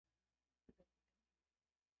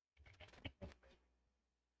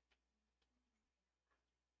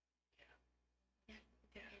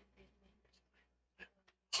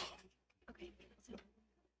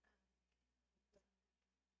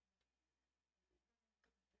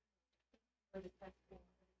for the festival.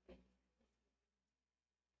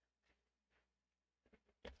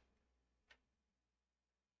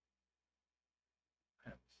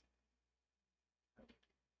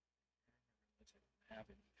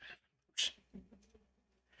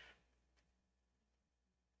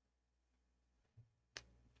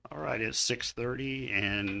 All right, it's 6:30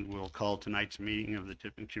 and we'll call tonight's meeting of the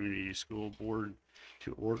Tiffin Community School Board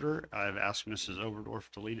to order. I've asked Mrs. Overdorf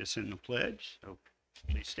to lead us in the pledge, so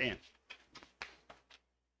please stand.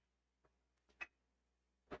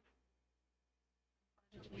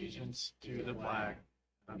 Allegiance to the flag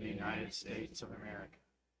of the United States of America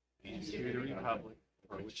and to the republic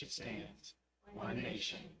for which it stands, one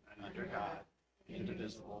nation, under God,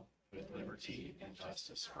 indivisible, with liberty and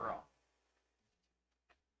justice for all.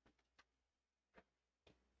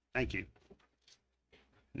 Thank you.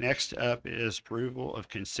 Next up is approval of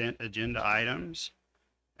consent agenda items.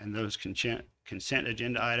 And those consent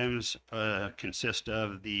agenda items consist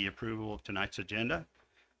of the approval of tonight's agenda,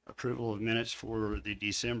 approval of minutes for the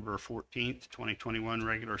December 14th, 2021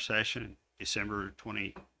 regular session, December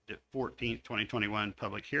 14th, 2021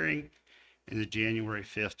 public hearing, and the January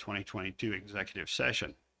 5th, 2022 executive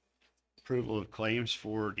session. Approval of claims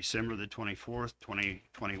for December the 24th,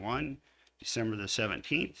 2021, December the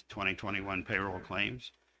 17th, 2021 payroll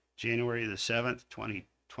claims, January the 7th,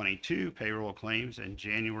 2022 payroll claims, and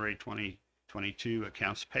January 2022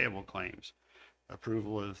 accounts payable claims.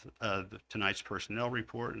 Approval of tonight's personnel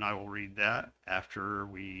report, and I will read that after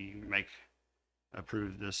we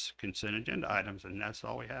approve this consent agenda items, and that's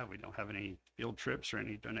all we have. We don't have any field trips or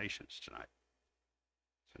any donations tonight.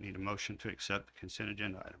 So I need a motion to accept the consent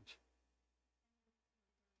agenda items.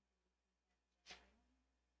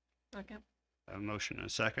 Okay. A motion and a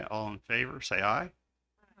second. All in favor, say aye.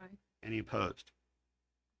 Aye. Any opposed?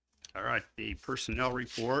 All right, the personnel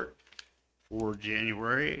report for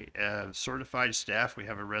January. Certified staff, we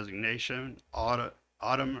have a resignation.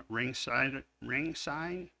 Autumn Ringside.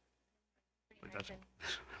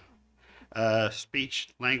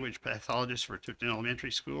 Speech language pathologist for Tifton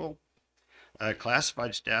Elementary School.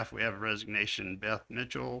 Classified staff, we have a resignation. Beth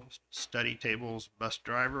Mitchell, study tables bus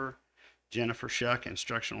driver. Jennifer Shuck,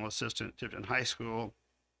 instructional assistant at Tifton High School.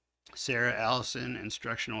 Sarah Allison,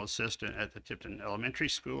 instructional assistant at the Tifton Elementary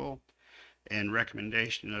School. And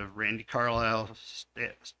recommendation of Randy Carlisle,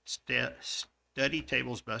 study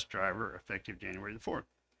tables bus driver, effective January the 4th.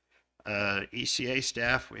 ECA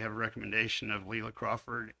staff, we have a recommendation of Leila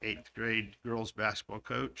Crawford, 8th grade girls basketball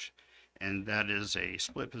coach, and that is a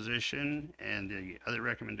split position. And the other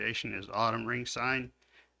recommendation is Autumn Ringside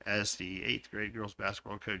as the 8th grade girls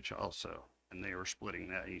basketball coach also, and they were splitting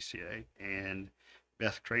that ECA, and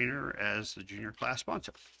Beth Trainer as the junior class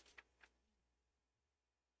sponsor.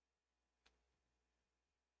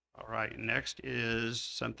 All right, next is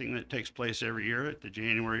something that takes place every year at the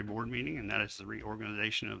January board meeting, and that is the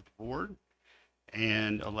reorganization of the board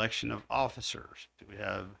and election of officers. Do we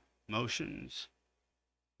have motions,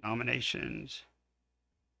 nominations?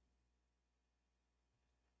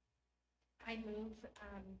 I move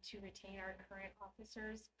to retain our current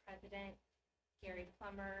officers, President Gary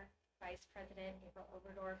Plummer, Vice President April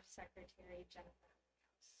Overdorf, Secretary Jennifer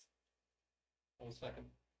One second.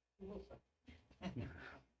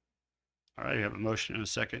 All right, we have a motion and a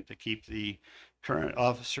second to keep the current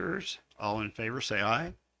officers. All in favor, say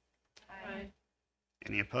aye. Aye.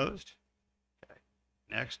 Any opposed? Okay.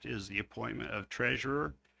 Next is the appointment of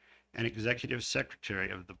treasurer and executive secretary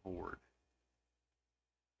of the board.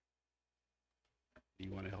 Do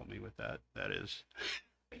you want to help me with that? That is,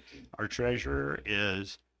 our treasurer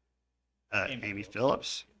is Amy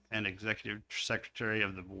Phillips, and executive secretary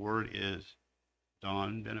of the board is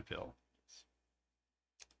Dawn Benefiel.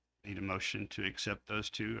 Need a motion to accept those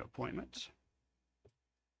two appointments.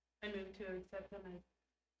 I move to accept them as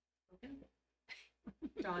spoken.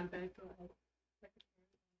 John Benefiel as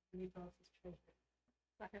secretary, Amy Phillips as treasurer.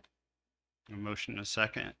 Second. A motion and a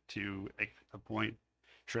second to appoint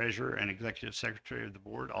treasurer and executive secretary of the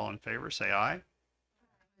board. All in favor, say aye.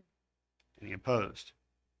 Any opposed?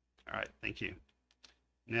 All right, thank you.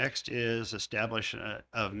 Next is establishment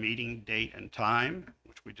of meeting date and time,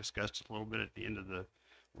 which we discussed a little bit at the end of the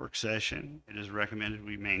work session. It is recommended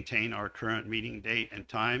we maintain our current meeting date and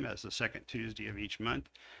time as the second Tuesday of each month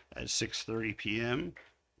at 6:30 p.m.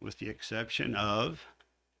 with the exception of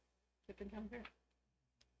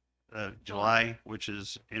July, which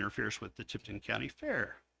interferes with the Tipton County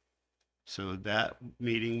Fair. So that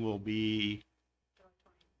meeting will be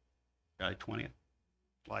July 20th.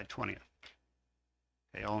 July 20th.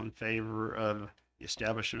 Okay, all in favor of the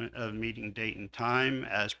establishment of meeting date and time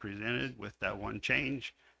as presented with that one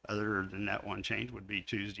change, Other than that, one change would be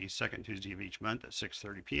Tuesday, second Tuesday of each month at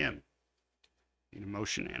 6:30 p.m. Need a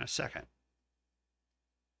motion and a second.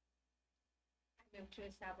 I move to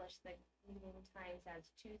establish the meeting times as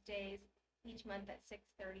Tuesdays each month at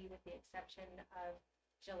 6:30 with the exception of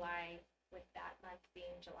July, with that month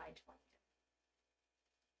being July 20th.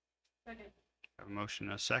 Second. Have a motion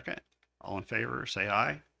and a second. All in favor, say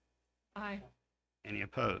aye. Aye. Any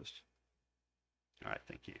opposed? All right,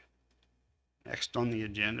 thank you. Next on the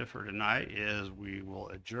agenda for tonight is we will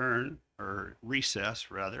adjourn, or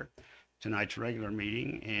recess rather, tonight's regular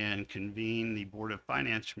meeting and convene the Board of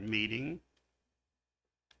Finance meeting.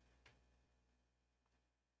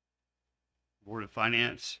 Board of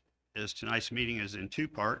Finance tonight's meeting is in two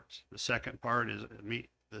parts. The second part is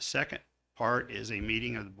a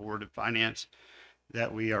meeting of the Board of Finance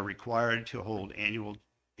that we are required to hold annually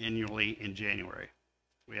in January.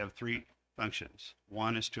 We have three functions.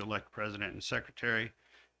 One is to elect president and secretary.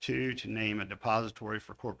 Two, to name a depository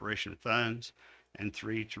for corporation funds. And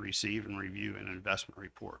three, to receive and review an investment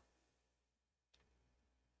report.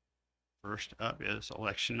 First up is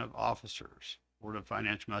election of officers. Board of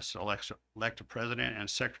Finance must elect a president and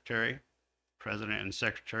secretary. President and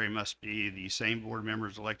secretary must be the same board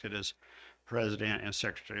members elected as president and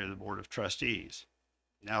secretary of the Board of Trustees.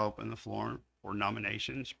 Now open the floor for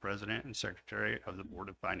nominations, president and secretary of the Board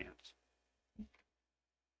of Finance.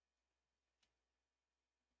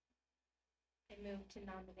 I move to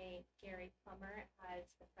nominate Gary Plummer as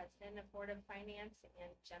the president of Board of Finance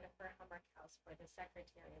and Jennifer Hummerhouse for the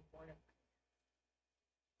secretary of Board of Finance.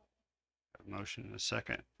 A motion and a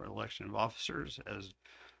second for election of officers as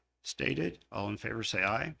stated. All in favor say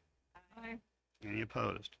aye. Aye. Any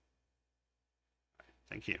opposed?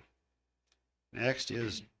 Thank you. Next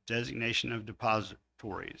is designation of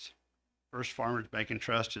depositories. First Farmers Bank and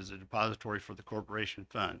Trust is a depository for the corporation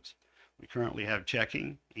funds. We currently have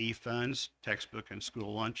checking, e-funds, textbook and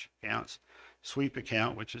school lunch accounts, sweep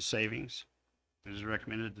account, which is savings. It is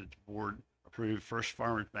recommended that the board approve First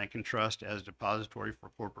Farmers Bank and Trust as depository for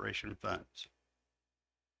corporation funds.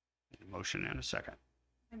 Need a motion and a second.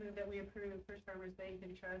 I move that we approve First Farmers Bank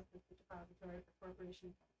and Trust as the depository for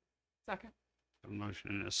corporation. Second. A motion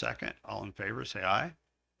and a second. All in favor, say aye.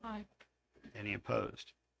 Aye. Any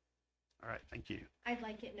opposed? All right, thank you. I'd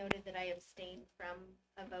like it noted that I abstained from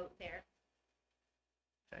a vote there.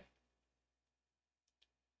 Okay.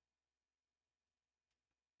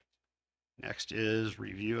 Next is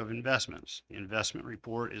review of investments. The investment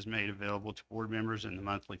report is made available to board members in the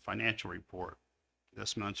monthly financial report.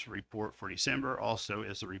 This month's report for December also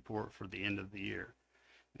is the report for the end of the year.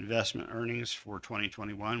 Investment earnings for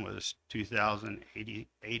 2021 was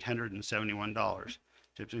 $2,871.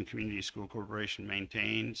 Tipton Community School Corporation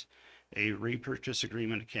maintains a repurchase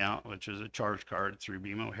agreement account, which is a charge card through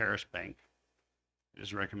BMO Harris Bank. It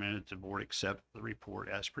is recommended the board accept the report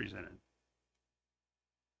as presented.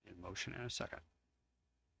 Need a motion and a second.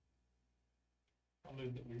 I'll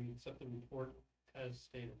move that we accept the report as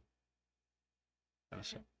stated.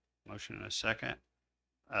 Motion and a second.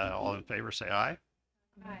 All in favor say aye.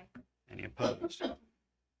 Aye. Any opposed? All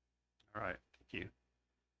right, thank you.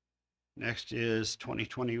 Next is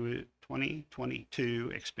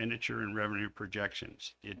 2022 expenditure and revenue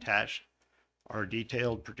projections. The attached are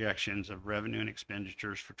detailed projections of revenue and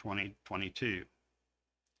expenditures for 2022.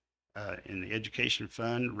 In the education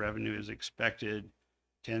fund, revenue is expected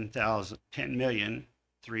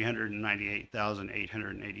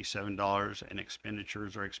 $10,398,887, and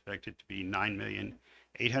expenditures are expected to be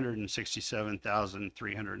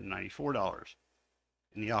 $9,867,394.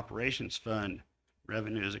 In the operations fund,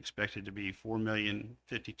 revenue is expected to be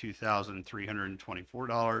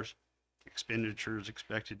 $4,052,324. Expenditures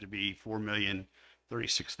expected to be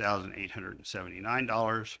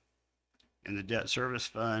 $4,036,879. In the debt service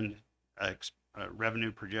fund,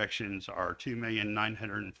 revenue projections are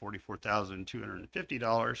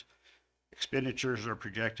 $2,944,250. Expenditures are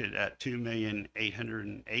projected at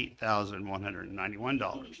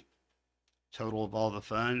 $2,808,191. Total of all the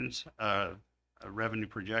funds, revenue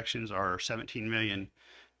projections are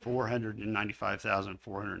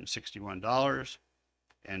 $17,495,461,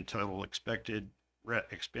 and total expected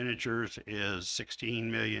expenditures is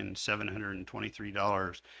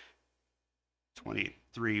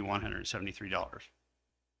 $16,723,173.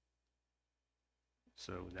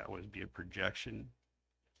 So that would be a projection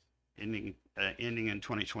ending in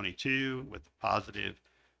 2022 with a positive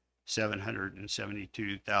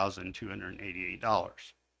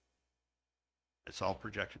 $772,288. It's all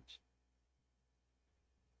projections.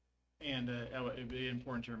 And it'd be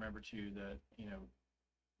important to remember too that,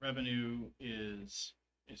 revenue is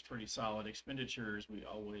pretty solid. Expenditures, we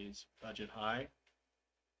always budget high.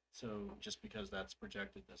 So just because that's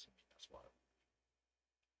projected doesn't mean that's what.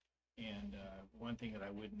 And one thing that I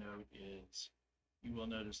would note is you will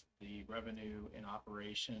notice the revenue in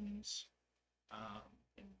operations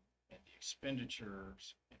and the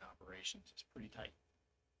expenditures in operations is pretty tight.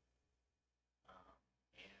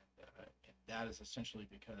 And that is essentially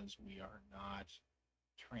because we are not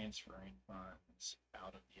transferring funds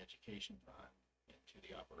out of the education fund into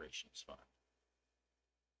the operations fund.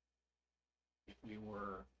 If we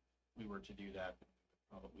were to do that,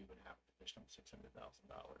 then we would have an additional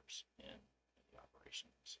 $600,000 in the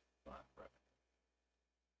operations fund revenue.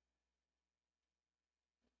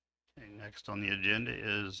 Okay, next on the agenda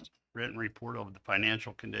is written report of the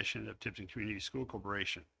financial condition of Tipton Community School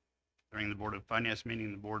Corporation. During the Board of Finance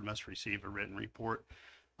meeting, the board must receive a written report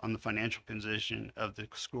on the financial condition of the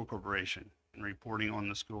school corporation. In reporting on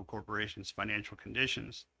the school corporation's financial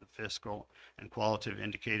conditions, the fiscal and qualitative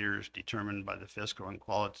indicators determined by the Fiscal and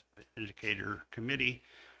Qualitative Indicator Committee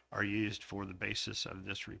are used for the basis of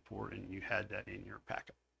this report, and you had that in your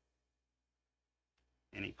packet.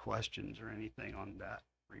 Any questions or anything on that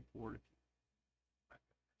report?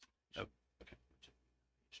 Oh, okay.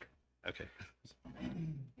 Okay.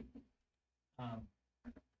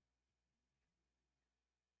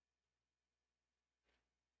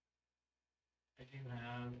 I do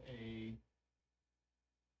have a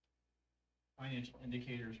financial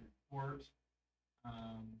indicators report.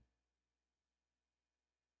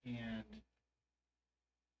 And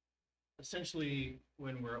essentially,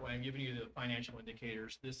 when I'm giving you the financial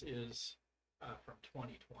indicators, this is from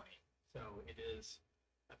 2020, so it is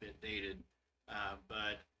a bit dated.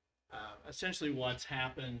 But essentially, what's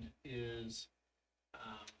happened is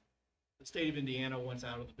the state of Indiana wants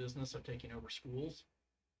out of the business of taking over schools,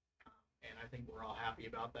 and I think we're all happy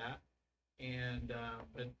about that. And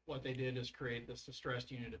but what they did is create this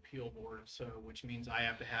distressed unit appeal board, so which means I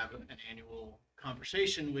have to have an annual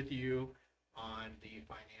conversation with you on the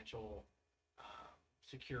financial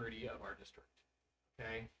security of our district.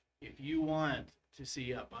 Okay, if you want to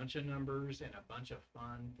see a bunch of numbers and a bunch of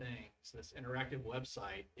fun things, this interactive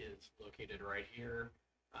website is located right here.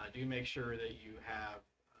 Do make sure that you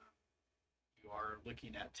are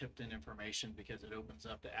looking at Tipton information, because it opens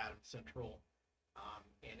up to Adams Central.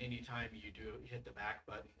 And anytime you hit the back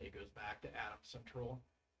button, it goes back to Adams Central.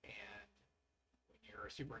 And when you're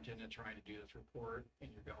a superintendent trying to do this report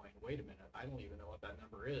and you're going, wait a minute, I don't even know what that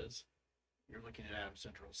number is, you're looking at Adams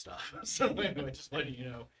Central stuff. So anyway, just letting you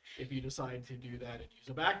know if you decide to do that and use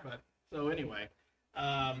a back button. So anyway,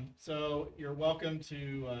 so you're welcome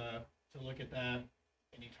to look at that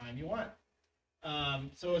anytime you want.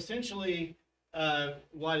 So essentially,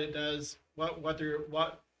 what it does,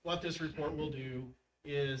 what this report will do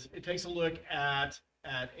is it takes a look at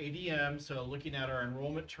ADM, so looking at our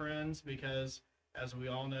enrollment trends, because as we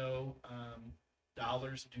all know,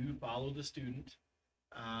 dollars do follow the student.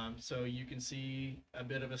 So you can see a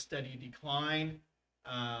bit of a steady decline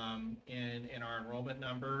in our enrollment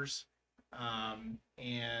numbers.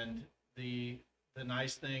 And the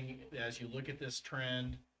nice thing, as you look at this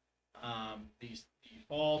trend, the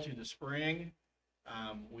fall to the spring,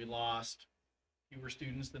 we lost fewer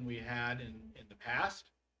students than we had in the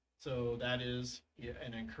past. So that is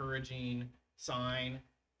an encouraging sign.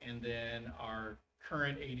 And then our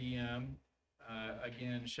current ADM,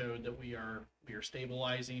 again, showed that we are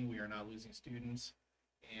stabilizing. We are not losing students.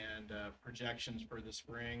 And projections for the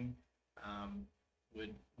spring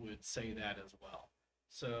would say that as well.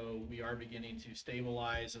 So we are beginning to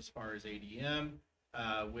stabilize as far as ADM,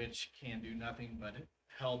 which can do nothing but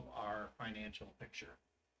help our financial picture.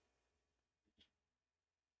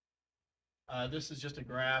 This is just a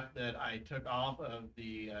graph that I took off of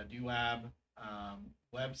the DUAB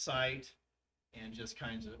website, and just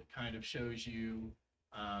kind of shows you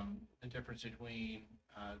the difference between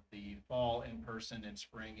the fall in person and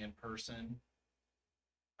spring in person.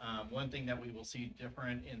 One thing that we will see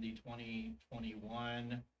different in the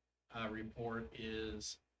 2021 report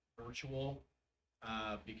is virtual,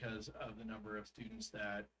 because of the number of students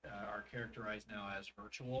that are characterized now as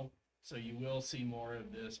virtual. So you will see more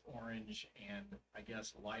of this orange and I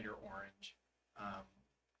guess lighter orange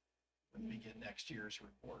when we get next year's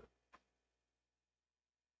report.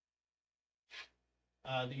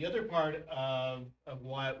 The other part of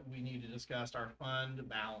what we need to discuss are fund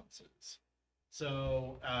balances.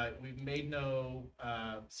 So we've made no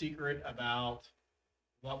secret about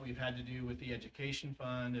what we've had to do with the education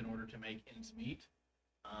fund in order to make ends meet.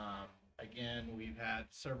 Again, we've had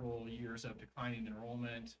several years of declining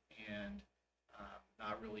enrollment and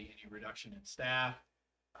not really any reduction in staff.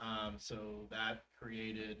 So that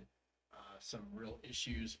created some real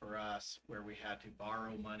issues for us where we had to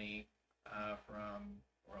borrow money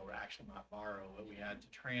or actually not borrow, but we had to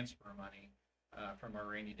transfer money from our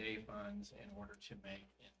rainy day funds in order to make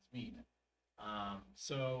ends meet.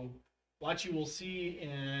 So what you will see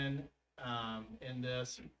in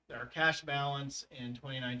this, our cash balance in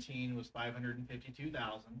 2019 was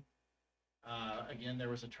 552,000. Again, there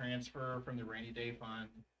was a transfer from the rainy day fund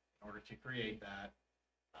in order to create that.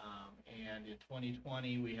 And in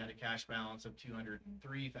 2020, we had a cash balance of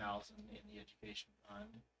 203,000 in the education fund.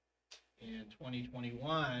 In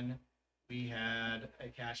 2021, we had a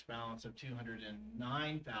cash balance of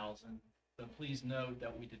 209,000, but please note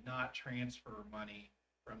that we did not transfer money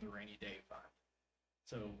from the rainy day fund.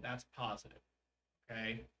 So that's positive,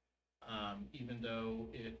 okay? Even though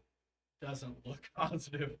it doesn't look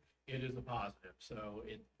positive, it is a positive. So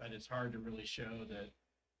but it's hard to really show that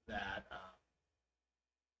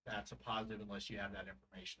that's a positive unless you have that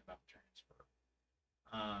information about the transfer.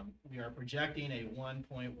 We are projecting a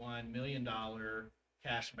 $1.1 million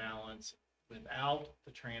cash balance without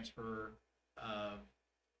the transfer of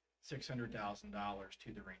 $600,000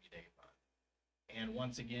 to the rainy day fund. And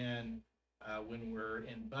once again, when we're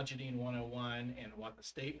in budgeting 101 and what the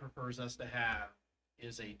state prefers us to have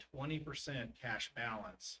is a 20% cash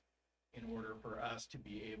balance in order for us to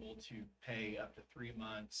be able to pay up to 3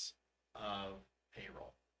 months of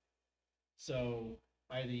payroll. So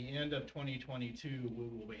by the end of 2022, we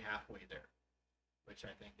will be halfway there, which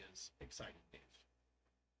I think is exciting news.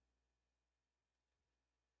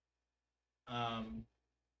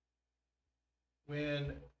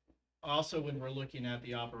 When we're looking at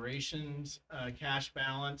the operations cash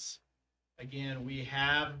balance, again, we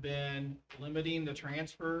have been limiting the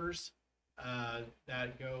transfers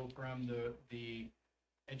that go from the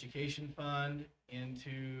education fund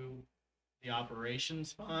into the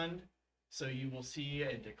operations fund. So you will see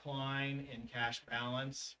a decline in cash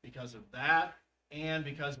balance because of that, and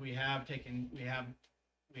because we have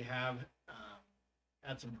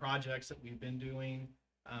had some projects that we've been doing,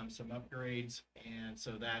 some upgrades, and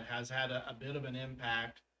so that has had a bit of an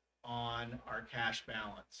impact on our cash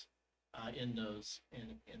balance in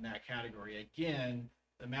that category. Again,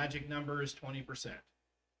 the magic number is 20%,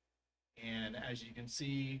 and as you can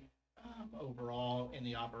see, overall in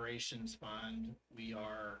the operations fund, we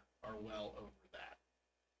are well over that.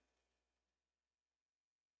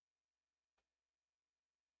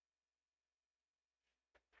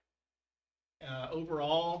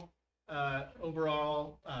 Overall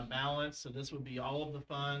balance, so this would be all of the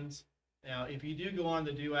funds. Now, if you do go on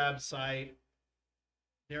the DUAB site,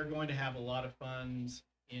 they're going to have a lot of funds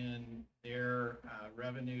in their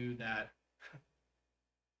revenue that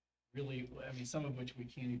really, I mean, some of which we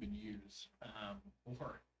can't even use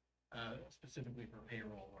for specifically for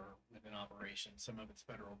payroll or within operations. Some of it's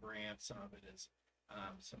federal grants, some of it is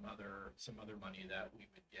some other money that we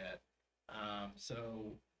would get.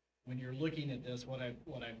 So when you're looking at this, what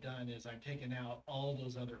I've done is I've taken out all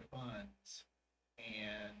those other funds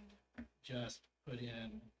and just put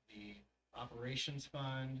in the operations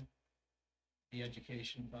fund, the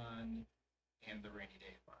education fund, and the rainy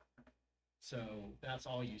day fund. So that's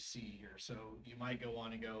all you see here. So you might go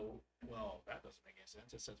on and go, well, that doesn't make any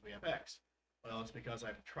sense. It says we have X. Well, it's because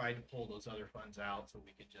I've tried to pull those other funds out so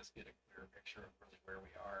we can just get a clearer picture of really where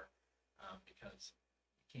we are, because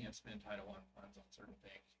you can't spend Title I funds on certain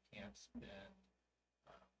things. You can't spend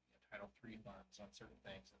Title III funds on certain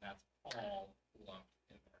things, and that's all lumped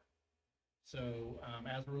in there. So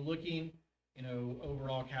as we're looking,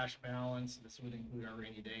 overall cash balance, this would include our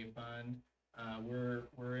rainy day fund.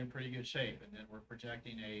 We're in pretty good shape, and then we're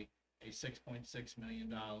projecting a $6.6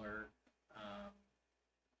 million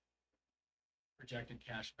projected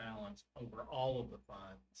cash balance over all of the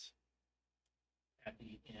funds at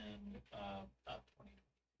the end of 2020.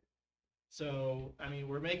 So, I mean,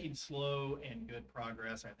 we're making slow and good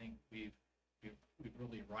progress. I think we've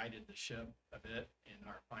really righted the ship a bit in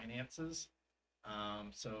our finances.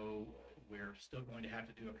 So we're still going to have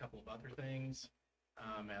to do a couple of other things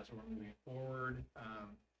as we're moving forward,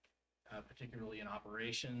 particularly in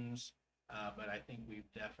operations. But I think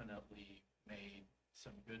we've definitely made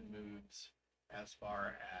some good moves as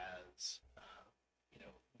far as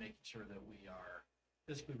making sure that we are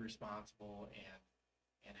fiscally responsible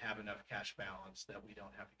and have enough cash balance that we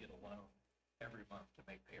don't have to get a loan every month to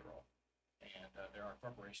make payroll. And there are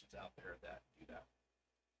corporations out there that do that.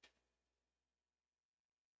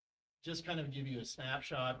 Just kind of give you a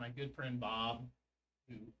snapshot. My good friend Bob,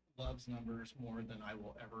 who loves numbers more than I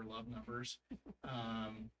will ever love numbers,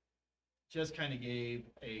 just kind of gave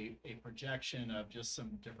a projection of just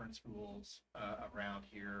some different schools around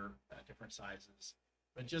here, different sizes.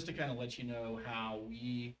 but just to kind of let you know how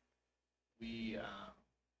we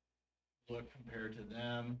look compared to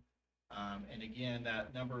them. And again,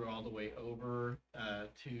 that number all the way over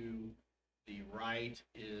to the right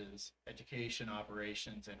is education,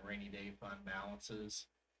 operations, and rainy day fund balances.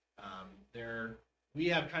 We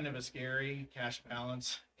have kind of a scary cash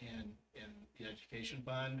balance in the education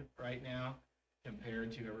fund right now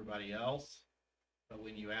compared to everybody else. But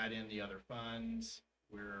when you add in the other funds,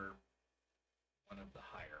 we're one of the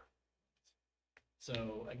higher.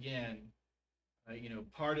 So again,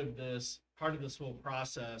 part of this whole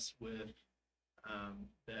process with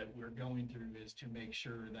that we're going through is to make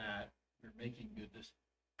sure that we're making good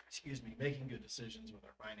decisions with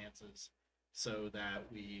our finances, so that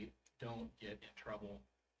we don't get in trouble,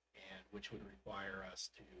 and which would require us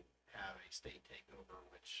to have a state takeover,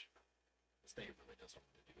 which the state really doesn't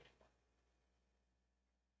want to do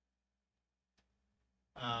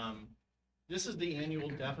anymore. This is the annual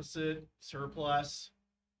deficit surplus.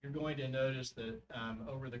 You're going to notice that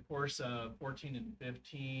over the course of 14 and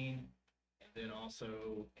 15, and then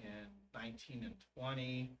also in 19 and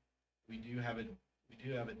 20, we do have a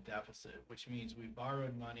deficit, which means we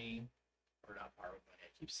borrowed money, or not borrowed money. I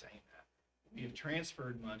keep saying that. We have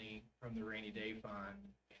transferred money from the rainy day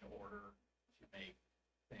fund in order to make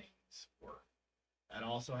things work. That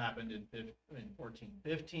also happened in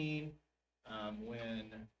 14-15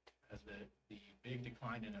 when the big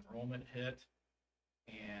decline in enrollment hit.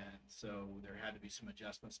 And so there had to be some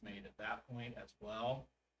adjustments made at that point as well.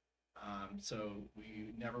 So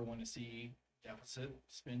we never want to see deficit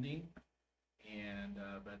spending. And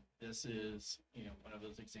but this is one of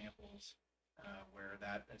those examples where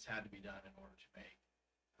that has had to be done in order to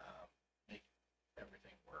make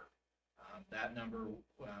everything work. That number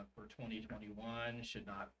for 2021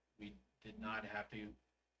 we did not have to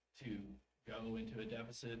go into a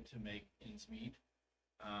deficit to make ends meet.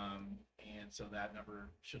 And so that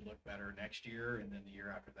number should look better next year, and then the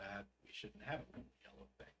year after that, we shouldn't have a yellow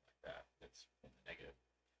thing like that. That's in the negative.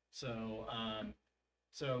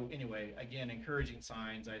 So anyway, again, encouraging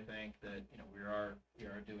signs, I think, that we are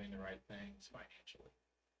doing the right things financially.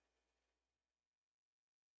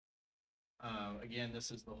 Again,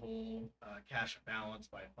 this is the whole cash balance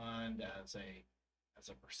by fund as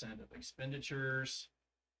a percent of expenditures.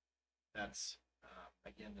 That's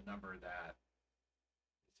again the number that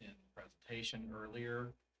is in the presentation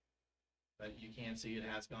earlier, but you can see it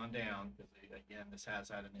has gone down because again this has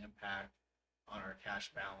had an impact on our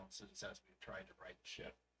cash balances as we've tried to right the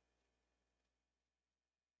ship.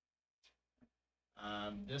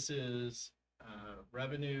 This is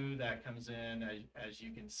revenue that comes in. As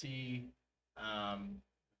you can see,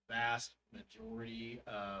 vast majority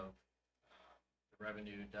of the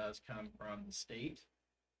revenue does come from the state.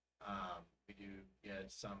 We do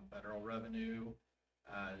get some federal revenue.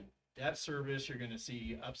 Debt service, you're going to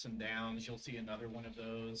see ups and downs. You'll see another one of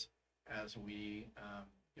those as we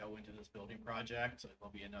go into this building project. So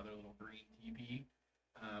there'll be another little green TP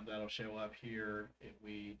that'll show up here if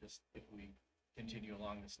we continue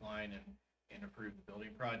along this line and approve the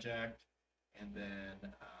building project. And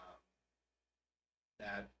then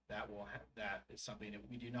that is something that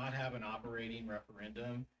we do not have an operating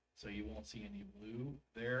referendum, so you won't see any blue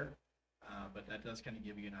there. But that does kind of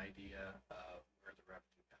give you an idea of where the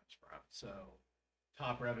revenue comes from. So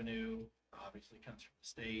top revenue obviously comes from the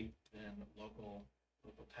state, then local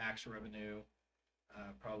tax revenue,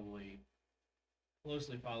 probably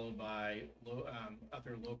closely followed by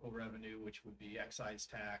other local revenue, which would be excise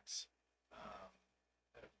tax,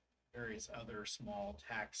 various other small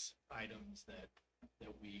tax items that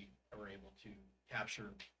we are able to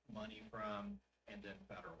capture money from, and then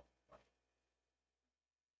federal money.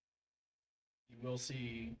 You will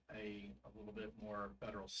see a little bit more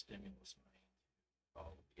federal stimulus money to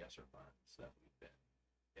all of the ESSER funds that we've been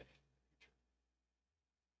getting in the future.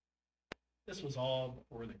 This was all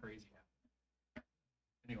before the crazy happened.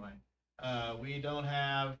 Anyway, we don't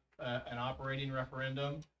have an operating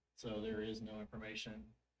referendum, so there is no information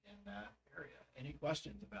in that area. Any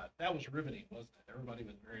questions about it? That was riveting, wasn't it? Everybody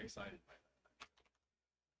was very excited by that.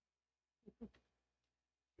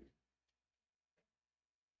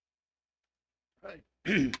 Right.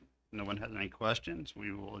 No one has any questions.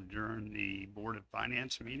 We will adjourn the Board of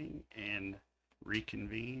Finance meeting and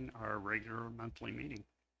reconvene our regular monthly meeting.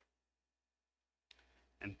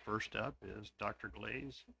 And first up is Dr.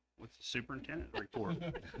 Glaze with the superintendent report.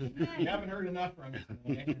 You haven't heard enough from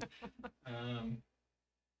me today.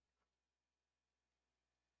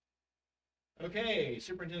 Okay,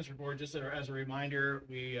 superintendent's report. Just as a reminder,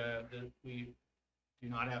 we do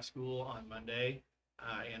not have school on Monday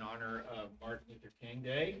in honor of Martin Luther King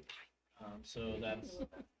Day. So that's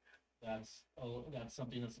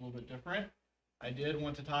something that's a little bit different. I did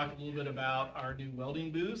want to talk a little bit about our new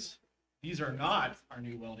welding booths. These are not our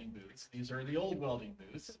new welding booths. These are the old welding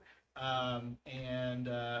booths.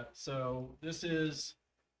 So this is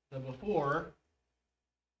the before.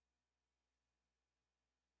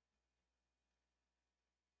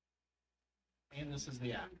 And this is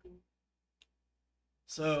the after.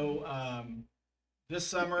 So this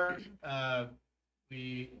summer,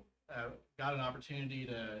 we got an opportunity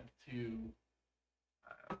to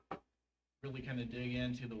really kind of dig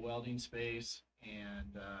into the welding space,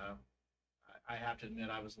 and I have to admit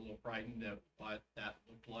I was a little frightened at what that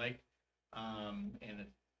looked like, and it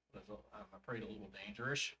was, I'm afraid, a little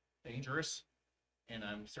dangerous. And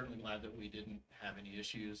I'm certainly glad that we didn't have any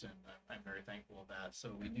issues, and I'm very thankful of that.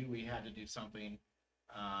 So we knew we had to do something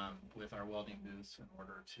with our welding booths in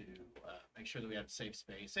order to make sure that we have a safe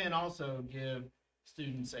space and also give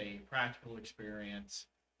students a practical experience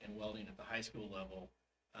in welding at the high school level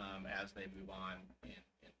as they move on in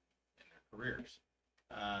their careers.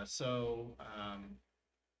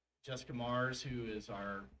 Jessica Mars, who is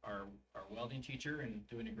our welding teacher and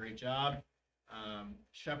doing a great job,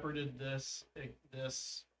 shepherded this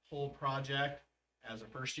whole project as a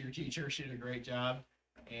first-year teacher. She did a great job,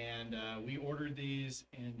 and we ordered these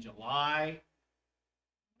in July.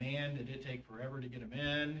 Man, did it take forever to get them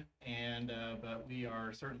in, but we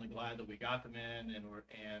are certainly glad that we got them in, and we're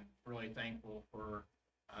really thankful for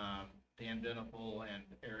Dan Beneful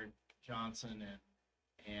and Eric Johnson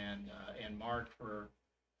and Mark for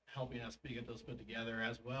helping us get those put together,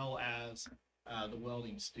 as well as the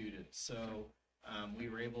welding students. So we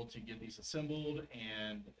were able to get these assembled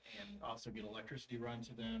and also get electricity run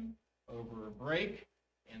to them over a break,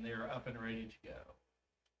 and they're up and ready to go.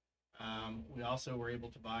 We also were able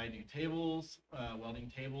to buy new tables, welding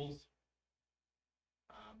tables.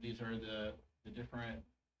 These are the different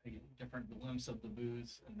glimpse of the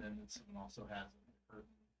booths, and then this one also has a curtain.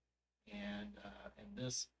 And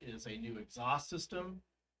this is a new exhaust system.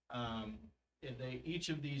 Each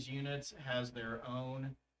of these units has their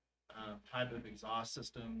own type of exhaust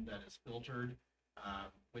system that is filtered,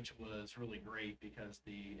 which was really great because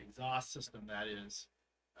the exhaust system that is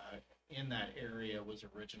in that area was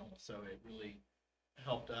original. So it really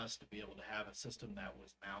helped us to be able to have a system that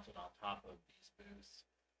was mounted on top of these booths,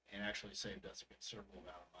 and actually saved us a considerable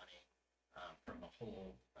amount of money from a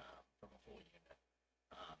whole unit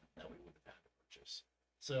that we would have had to purchase.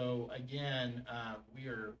 So again, we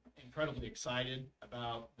are incredibly excited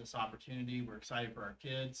about this opportunity. We're excited for our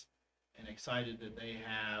kids and excited that they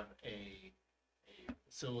have a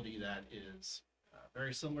facility that is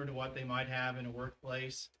very similar to what they might have in a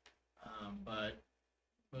workplace, but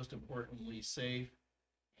most importantly, safe,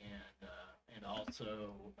 and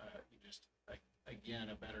also just again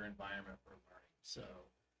a better environment for learning. So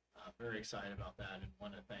very excited about that, and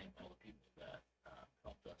want to thank all the people that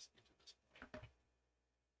helped us get to this point.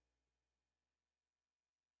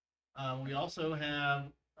 We also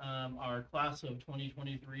have our class of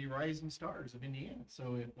 2023 Rising Stars of Indiana.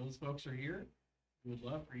 So if those folks are here, we would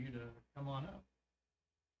love for you to come on up.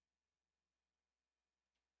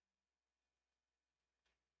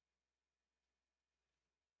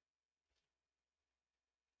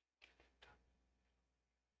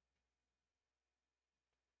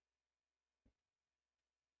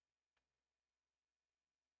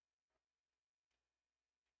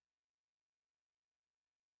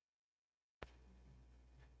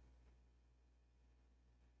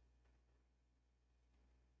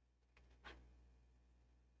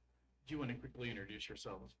 Do you want to quickly introduce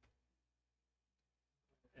yourselves?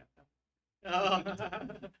 Yeah.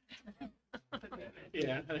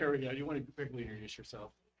 Yeah, there we go. You want to quickly introduce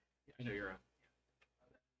yourself? I know you're on.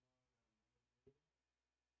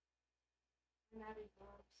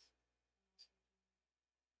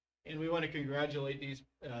 And we want to congratulate these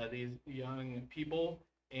young people,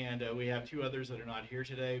 and we have two others that are not here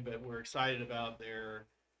today, but we're excited about their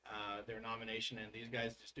nomination. And these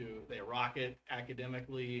guys they rock it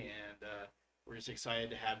academically, and we're just excited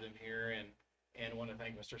to have them here, and want to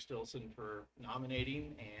thank Mr. Stilson for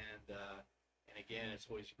nominating. And again, it's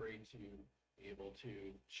always great to be able to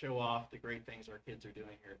show off the great things our kids are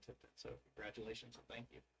doing here at Tipton. So congratulations and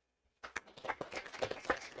thank you.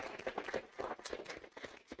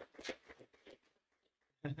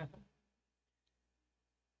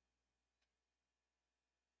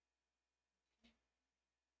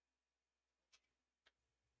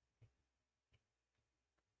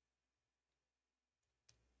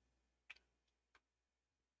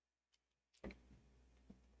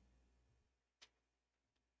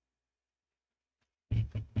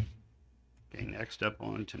 Next up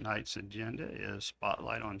on tonight's agenda is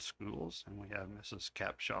Spotlight on Schools, and we have Mrs.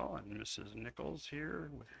 Capshaw and Mrs. Nichols here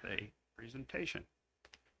with a presentation.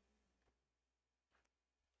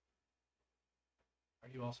 Are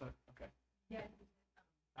you also? Okay. Yeah.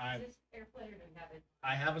 I, Is this airplane or do we have it?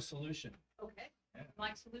 I have a solution. Okay, Yeah.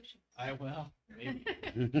 like solutions. I will, maybe.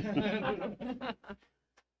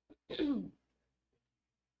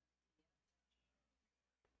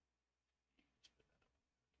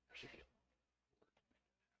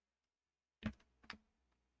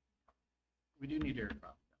 We do need your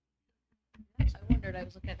prompt. I wondered, I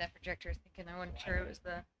was looking at that projector thinking, I wasn't sure it was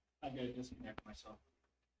the. I gotta disconnect myself.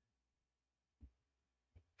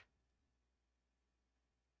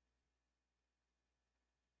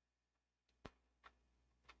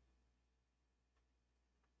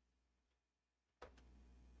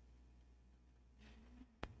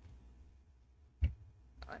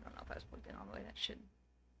 I don't know if I was plugged in all the way, that should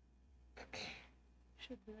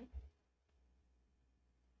do it.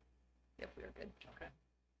 Yep, we are good. Okay.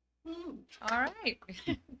 All right.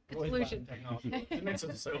 Solution. Technology. It makes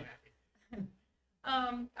us so happy.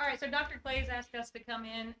 All right, so Dr. Clay's asked us to come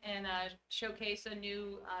in and showcase a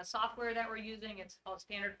new software that we're using. It's called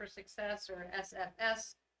Standard for Success, or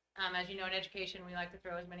SFS. As you know, in education, we like to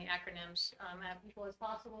throw as many acronyms at people as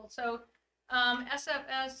possible. So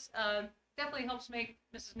SFS definitely helps make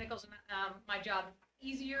Mrs. Nichols and my job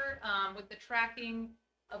easier with the tracking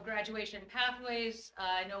of graduation pathways.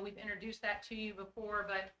 I know we've introduced that to you before,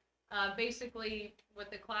 but basically with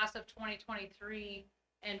the class of 2023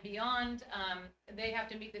 and beyond, they have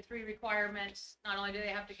to meet the 3 requirements. Not only do they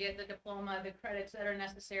have to get the diploma, the credits that are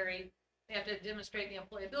necessary, they have to demonstrate the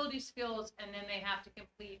employability skills, and then they have to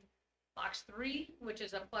complete box 3, which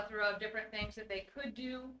is a plethora of different things that they could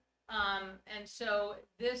do. And so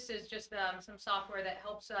this is just some software that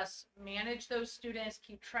helps us manage those students,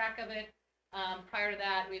 keep track of it. Prior to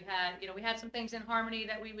that, we had some things in Harmony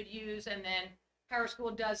that we would use, and then Power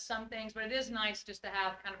School does some things, but it is nice just to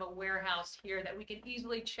have kind of a warehouse here that we can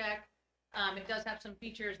easily check. It does have some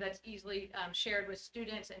features that's easily shared with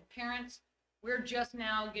students and parents. We're just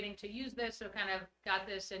now getting to use this, so kind of got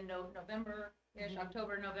this in November-ish,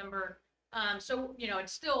 October, November. So,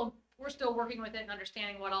 we're still working with it and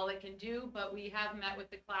understanding what all it can do, but we have met with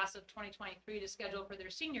the class of 2023 to schedule for their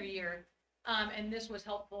senior year. And this was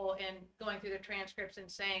helpful in going through the transcripts and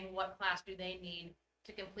saying what class do they need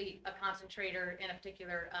to complete a concentrator in a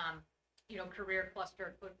particular, career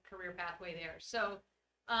cluster, career pathway there. So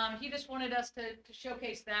he just wanted us to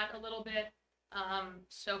showcase that a little bit.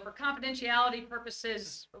 So for confidentiality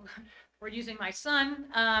purposes, we're using my son,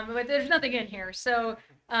 but there's nothing in here. So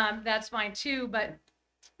that's fine too, but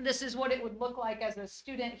this is what it would look like as a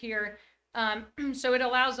student here. So it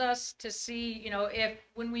allows us to see, if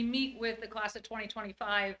when we meet with the class of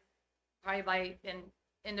 2025, probably by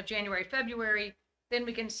end of January, February, then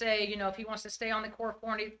we can say, if he wants to stay on the core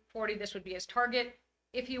 40, this would be his target.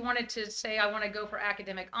 If he wanted to say, I want to go for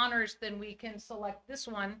academic honors, then we can select this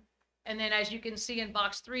one. And then as you can see in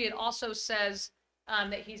box 3, it also says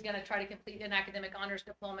that he's going to try to complete an academic honors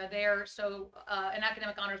diploma there. So an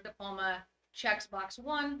academic honors diploma checks box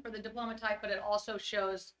 1 for the diploma type, but it also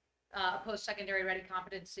shows post-secondary ready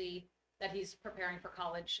competency that he's preparing for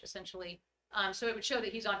college, essentially. So it would show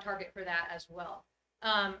that he's on target for that as well.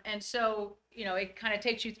 And so, it kind of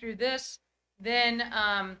takes you through this. Then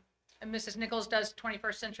Mrs. Nichols does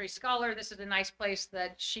 21st Century Scholar. This is a nice place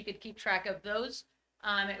that she could keep track of those.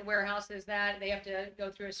 Warehouse is that. They have to go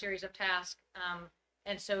through a series of tasks.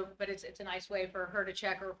 And so, but it's a nice way for her to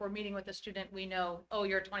check, or if we're meeting with a student, we know, oh,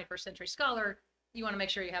 you're a 21st Century Scholar. You want to make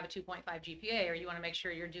sure you have a 2.5 GPA, or you want to make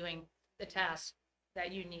sure you're doing the tasks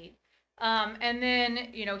that you need. And then,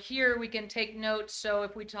 here we can take notes. So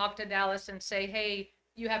if we talk to Dallas and say, hey,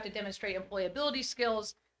 you have to demonstrate employability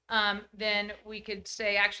skills, then we could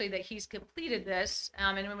say actually that he's completed this.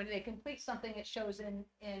 And when they complete something, it shows in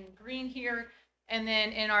green here. And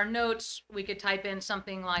then in our notes, we could type in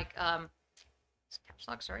something like, caps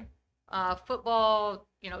lock, sorry, football,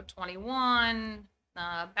 21,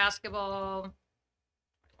 basketball,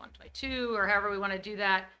 122, or however we want to do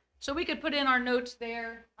that. So we could put in our notes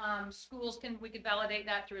there. We could validate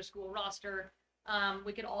that through a school roster.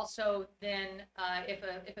 We could also then,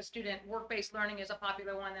 if a student, work-based learning is a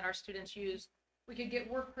popular one that our students use, we could get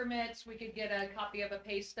work permits, we could get a copy of a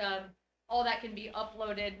pay stub. All that can be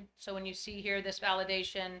uploaded. So when you see here this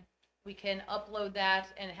validation, we can upload that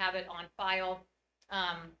and have it on file.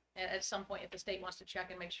 At some point, if the state wants to check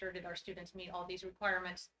and make sure that our students meet all these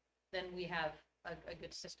requirements, then we have a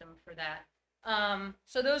good system for that.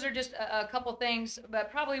 So those are just a couple things, but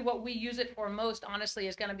probably what we use it for most, honestly,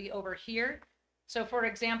 is going to be over here. So for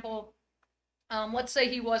example, Let's say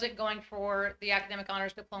he wasn't going for the academic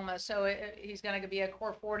honors diploma, so he's going to be a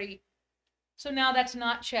core 40. So now that's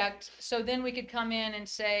not checked. So then we could come in and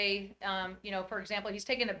say, for example, he's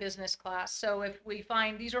taking a business class. So if we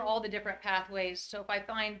find, these are all the different pathways. So if I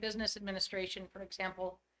find business administration, for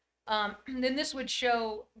example, then this would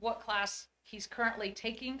show what class he's currently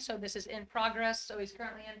taking. So this is in progress. So he's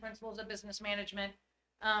currently in principles of business management.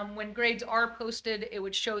 When grades are posted, it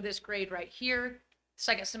would show this grade right here.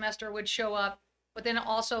 Second semester would show up, but then it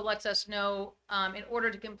also lets us know in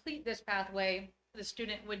order to complete this pathway, the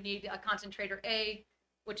student would need a concentrator A,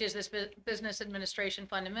 which is this business administration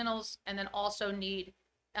fundamentals, and then also need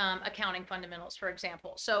accounting fundamentals, for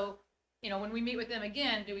example. So, when we meet with them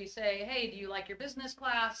again, do we say, hey, do you like your business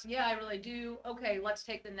class? Yeah, I really do. Okay, let's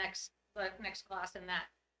take the next class in that.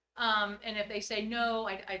 And if they say, no,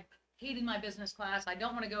 I hated my business class, I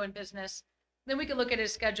don't want to go in business, then we could look at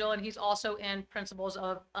his schedule, and he's also in principles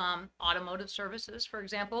of automotive services, for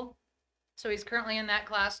example. So he's currently in that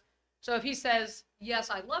class. So if he says, yes,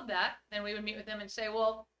 I love that, then we would meet with him and say,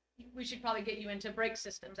 well, we should probably get you into brake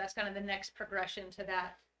systems. That's kind of the next progression to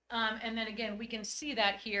that. And then again, we can see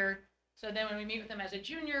that here. So then when we meet with him as a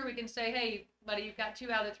junior, we can say, hey, buddy, you've got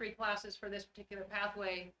 2 out of the 3 classes for this particular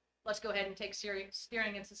pathway. Let's go ahead and take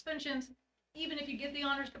steering and suspensions. Even if you get the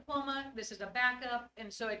honors diploma, this is a backup.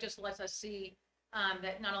 And so it just lets us see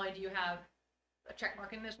that not only do you have a check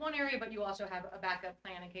mark in this one area, but you also have a backup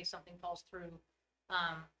plan in case something falls through,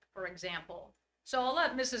 for example. So I'll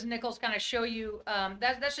let Mrs. Nichols kind of show you,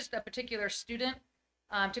 that's just a particular student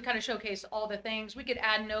to kind of showcase all the things. We could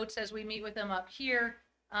add notes as we meet with them up here,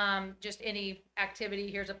 just any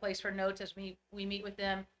activity. Here's a place for notes as we meet with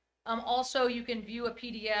them. Also, you can view a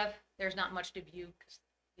PDF. There's not much to view because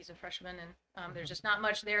he's a freshman and there's just not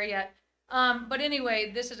much there yet. But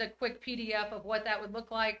anyway, this is a quick PDF of what that would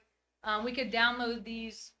look like. We could download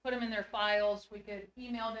these, put them in their files. We could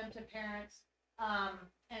email them to parents.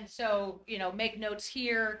 And so, make notes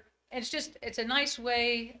here. And it's a nice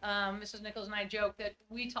way. Mrs. Nichols and I joke that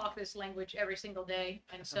we talk this language every single day.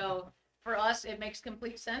 And so for us, it makes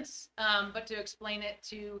complete sense. But to explain it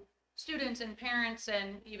to students and parents,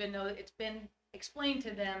 and even though it's been explained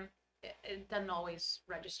to them, it doesn't always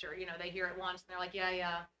register. They hear it once and they're like,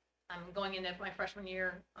 yeah, I'm going into my freshman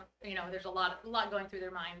year. There's a lot going through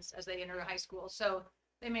their minds as they enter high school. So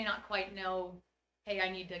they may not quite know, hey, I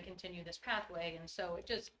need to continue this pathway. And so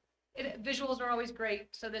visuals are always great.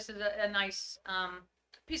 So this is a nice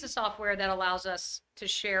piece of software that allows us to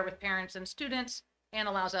share with parents and students and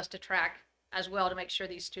allows us to track as well to make sure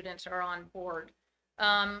these students are on board.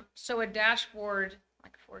 So a dashboard,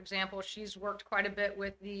 like for example, she's worked quite a bit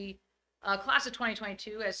with the class of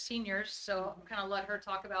 2022 as seniors. So I'll kind of let her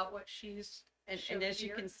talk about what she's And as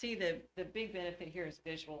you can see, the big benefit here is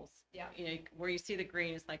visuals. Yeah. Where you see the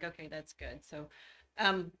green, it's like, okay, that's good. So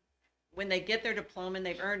when they get their diploma and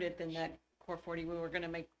they've earned it, then that core 40, we're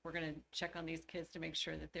going to check on these kids to make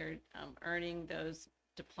sure that they're earning those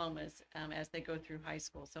diplomas as they go through high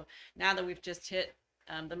school. So now that we've just hit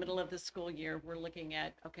the middle of the school year, we're looking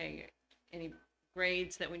at, okay, any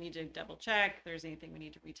grades that we need to double check, if there's anything we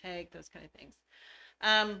need to retake, those kind of things.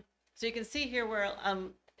 So you can see here where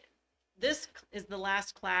this is the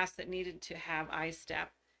last class that needed to have I-STEP.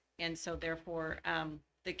 And so therefore,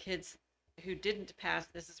 the kids who didn't pass,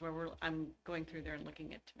 this is where I'm going through there and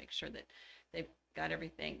looking at to make sure that they've got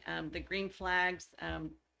everything. The green flags,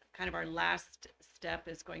 kind of our last step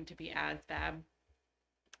is going to be ASVAB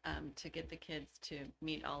to get the kids to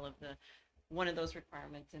meet all of one of those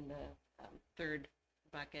requirements in the third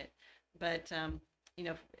bucket. But,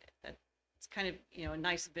 it's kind of, a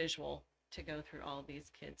nice visual to go through all of these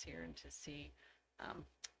kids here and to see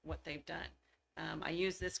what they've done. I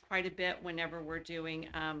use this quite a bit whenever we're doing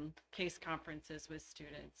case conferences with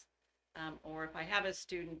students. Or if I have a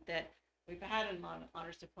student that we've had an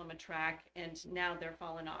honors diploma track and now they're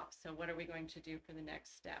falling off. So what are we going to do for the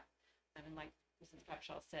next step? And like Mrs.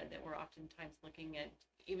 Papshaw said, that we're oftentimes looking at,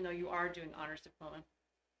 even though you are doing honors diploma,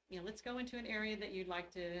 let's go into an area that you'd like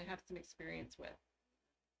to have some experience with.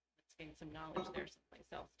 Let's gain some knowledge there someplace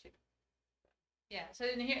else too. Yeah, so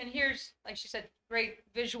here's, like she said, great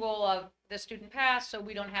visual of the student pass, so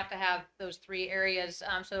we don't have to have those 3 areas.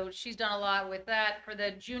 So she's done a lot with that. For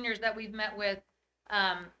the juniors that we've met with,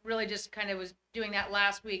 really just kind of was doing that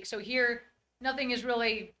last week. So here, nothing is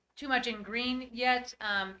really too much in green yet.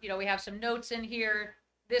 We have some notes in here.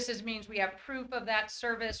 This means we have proof of that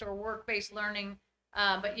service or work-based learning,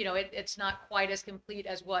 but it's not quite as complete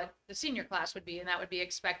as what the senior class would be, and that would be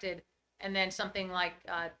expected. And then something like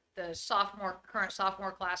the current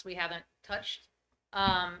sophomore class we haven't touched.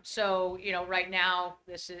 So right now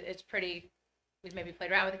it's pretty we've maybe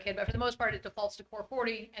played around with the kid, but for the most part, it defaults to Core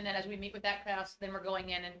 40. And then as we meet with that class, then we're going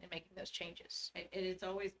in and making those changes. It is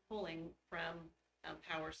always pulling from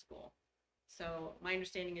Power School. So my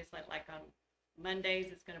understanding is that like on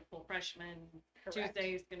Mondays, it's going to pull freshmen. Correct.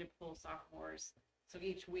 Tuesday is going to pull sophomores. So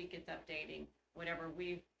each week it's updating whatever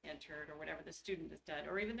we've entered or whatever the student has done,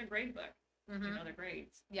 or even their grade book, Mhm. their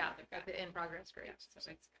grades. Yeah, they've like got. the in-progress Yeah, grades. so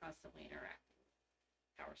it's constantly interacting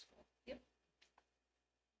with Power School. Is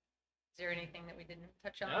there anything that we didn't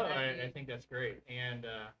touch on? No, that I we- think that's great. And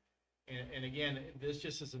again, this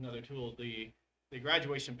just is another tool. The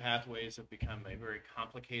graduation pathways have become a very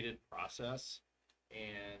complicated process.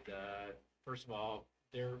 And first of all,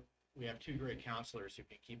 we have two great counselors who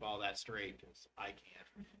can keep all that straight because I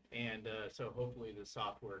can't. And so hopefully the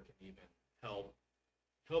software can even help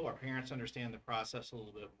our parents understand the process a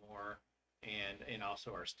little bit more, and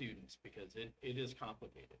also our students, because it is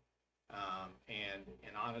complicated. And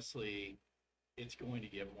honestly, it's going to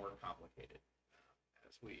get more complicated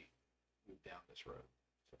as we move down this road.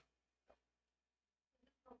 So.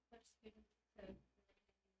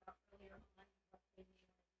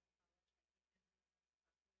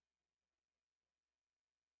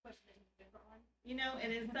 You know,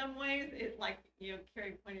 and in some ways, it's like,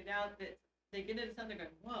 Carrie pointed out that they get into something going,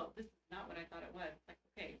 whoa, this is not what I thought it was. Like,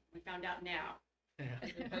 okay, we found out now,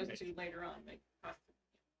 as opposed to later on, like cost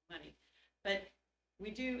money. But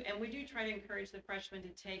we do try to encourage the freshmen to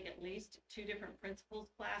take at least 2 different principals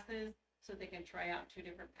classes so they can try out 2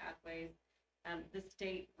 different pathways. The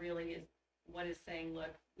state really is saying,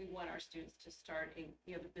 look, we want our students to start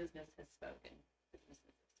the business has spoken.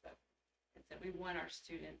 Businesses have spoken. And so we want our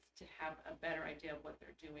students to have a better idea of what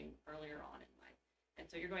they're doing earlier on in life. And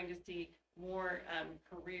so you're going to see more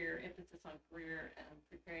emphasis on career and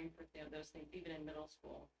preparing for those things, even in middle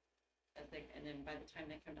school, and then by the time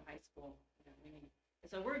they come to high school, and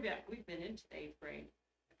so we've been into the 8th grade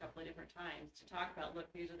a couple of different times to talk about, look,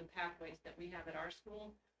 these are the pathways that we have at our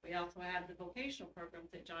school. We also have the vocational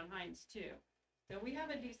programs at John Hines too. So we have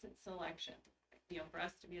a decent selection, for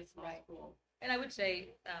us to be a small Right. school. And I would say,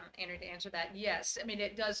 Andrew, to answer that, yes. I mean,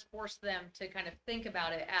 it does force them to kind of think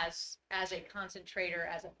about it as a concentrator,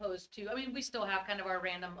 as opposed to, I mean, we still have kind of our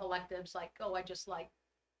random electives like, oh, I just like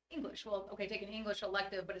English. Well, okay, take an English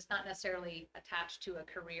elective, but it's not necessarily attached to a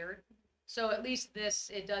career. So at least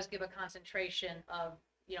it does give a concentration of,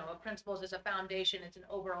 a principles as a foundation. It's an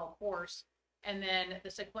overall course. And then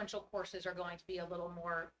the sequential courses are going to be a little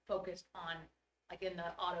more focused on, like in the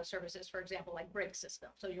auto services, for example, like brake system.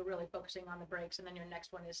 So you're really focusing on the brakes, and then your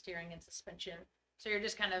next one is steering and suspension. So you're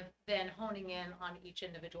just kind of then honing in on each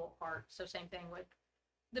individual part. So same thing with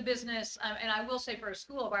the business. And I will say for a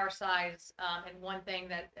school of our size, and one thing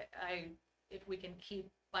that if we can keep,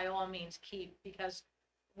 by all means keep, because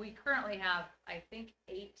we currently have, I think,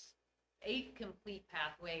 eight complete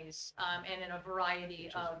pathways, and in a variety Which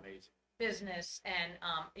is of amazing. business and,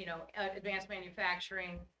 advanced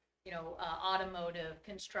manufacturing, automotive,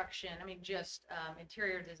 construction, I mean, just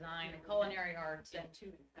interior design and culinary arts and, 2,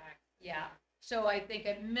 in fact. yeah. So I think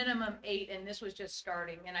at minimum 8, and this was just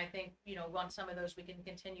starting, and I think, on some of those, we can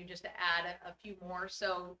continue just to add a few more.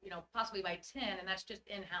 So, possibly by 10, and that's just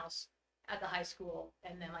in-house at the high school.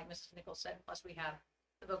 And then like Mrs. Nichols said, plus we have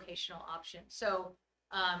the vocational option. So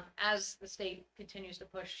as the state continues to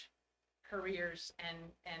push careers and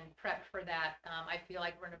prep for that, I feel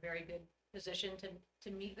like we're in a very good position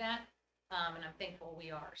to meet that. And I'm thankful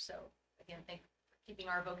we are. So again, thank for keeping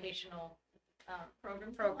our vocational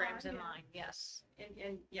programs in line. Yes.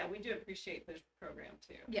 And yeah, we do appreciate this program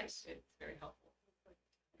too. Yes. It's very helpful.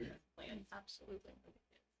 Plans. Absolutely.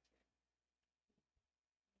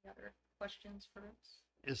 Any other questions for us?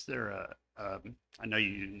 Is there I know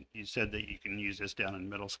you said that you can use this down in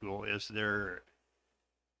middle school. Is there,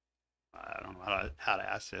 I don't know how to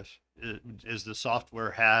ask this. Is the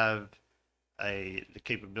software have the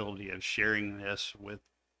capability of sharing this with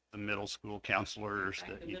the middle school counselors? In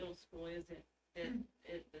fact, That the you, middle school isn't,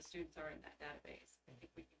 the students are in that database. I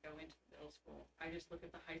think we can go into the middle school. I just look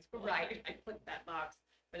at the high school. Right. I click that box,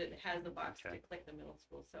 but it has the box Okay. to click the middle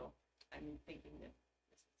school. So I'm thinking that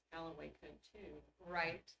Mrs. Callaway could too.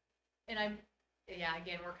 Right. And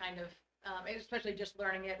again, we're kind of, especially just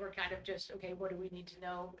learning it, we're kind of just, okay, what do we need to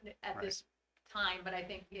know at Right. this time? But I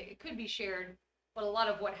think it could be shared, but a lot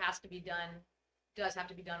of what has to be done does have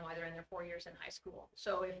to be done while they're in their 4 years in high school.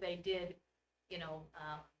 So if they did,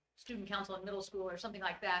 student council in middle school or something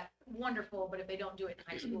like that, wonderful. But if they don't do it in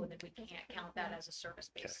high school, then we can't count that as a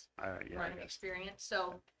service-based yeah, I learning guess. experience.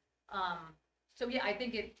 So yeah, I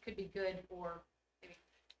think it could be good for maybe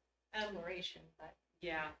exploration, but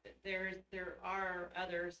Yeah, there are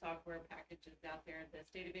other software packages out there. The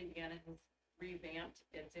state of Indiana has revamped.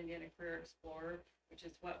 It's Indiana Career Explorer, which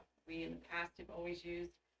is what we in the past have always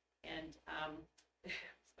used. And it's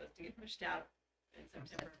supposed to get pushed out in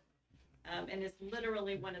September. And it's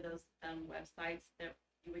literally one of those websites that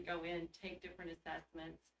you would go in, take different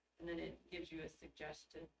assessments, and then it gives you a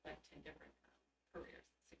suggested, like 10 different careers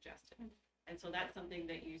suggested. And so that's something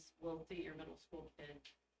that you will see your middle school kids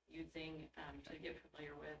using to get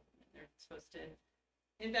familiar with. They're supposed to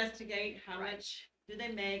investigate how much do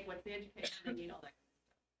they make, what's the education they need, all that kind of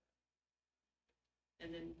stuff. And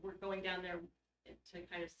then we're going down there to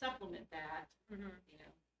kind of supplement that, you know,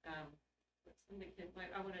 what's some of the kids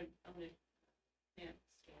like, I want to dance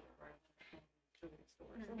store or I want to jewelry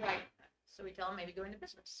store. Right. So we tell them maybe go into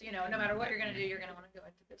business, you know, no matter what you're going to do, you're going to want to go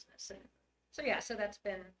into business. And so, yeah, so that's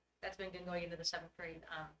been good going into the 7th grade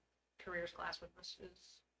careers class with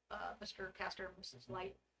Mr. Castor, Mrs.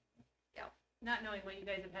 Light. Yeah. Not knowing what you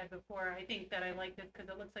guys have had before, I think that I like this because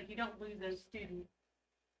it looks like you don't lose a student.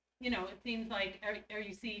 You know, it seems like, or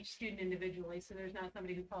you see each student individually, so there's not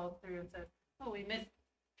somebody who follows through and says, oh, we missed,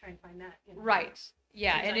 try and find that. You know? Right.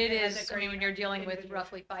 Yeah, Seems and like it it has is, a I mean, when you're dealing with individual.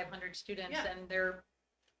 roughly 500 students Yeah. and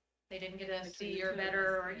they didn't get a Between C the or two of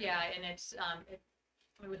better, us, or, yeah. yeah, and it's, I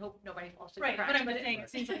mean, we hope nobody falls through the Right, cracks. but I'm but just it- saying, it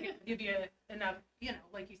seems like it would give you enough, you know,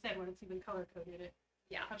 like you said, when it's even color coded, it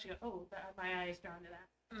Yeah. helps you go, oh, my eye is drawn to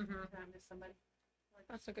that. Mhm. Did I miss somebody?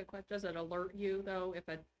 That's a good question. Does it alert you though, if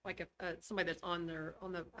somebody that's on the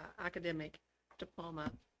academic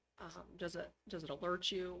diploma, does it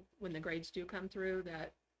alert you when the grades do come through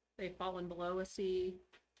that they've fallen below a C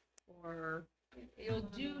or? It'll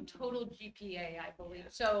do total GPA, I believe.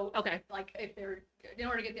 So, Okay, like, if they're, in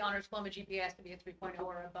order to get the honors diploma, GPA has to be a 3.0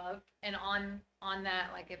 or above. And on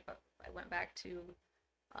that, like, if I went back to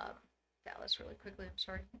Dallas really quickly, I'm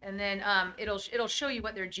sorry. And then it'll show you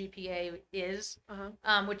what their GPA is,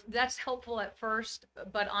 which that's helpful at first,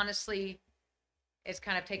 but honestly, it's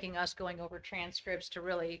kind of taking us going over transcripts to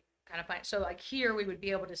really kind of find. So, like, here we would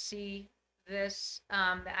be able to see this, the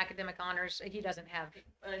academic honors. He doesn't have.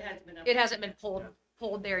 It hasn't been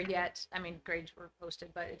pulled there yet. I mean, grades were posted,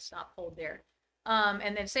 but it's not pulled there.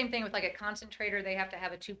 And then same thing with like a concentrator, they have to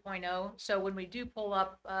have a 2.0. So when we do pull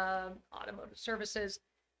up automotive services,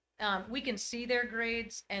 we can see their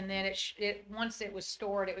grades, and then once it was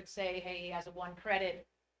stored, it would say, hey, he has a 1 credit,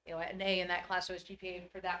 you know, an A in that class, so his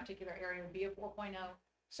GPA for that particular area would be a 4.0.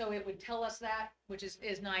 So it would tell us that, which is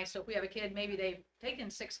nice. So if we have a kid, maybe they've taken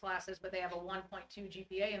 6 classes, but they have a 1.2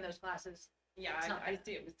 GPA in those classes, Yeah, It's not I gonna-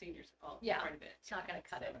 see it with seniors Yeah, quite a bit. it's not going to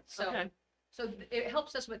cut it. So, okay. so it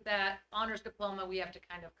helps us with that honors diploma. We have to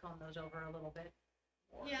kind of comb those over a little bit.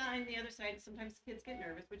 more. Yeah, and the other side, sometimes kids get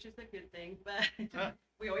nervous, which is a good thing, but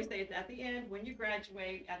we always say it's at the end, when you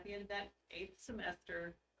graduate, at the end of that 8th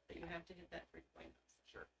semester, that you have to hit that 3.0.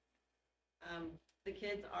 Sure. The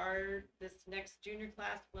kids are, this next junior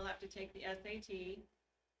class will have to take the SAT.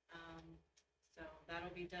 So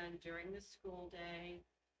that'll be done during the school day.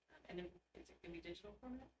 And then is it gonna be digital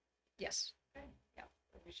format? Yes. Yeah.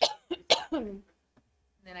 We should- And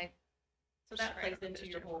then So that Sorry, plays I don't into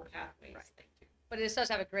your digital whole pathways Right. thing too. but this does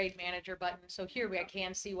have a grade manager button. So here I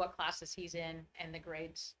can see what classes he's in and the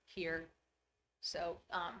grades here. So,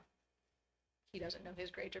 he doesn't know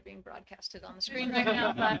his grades are being broadcasted on the screen right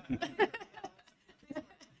now, but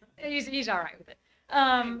he's all right with it.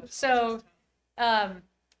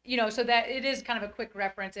 You know, so that it is kind of a quick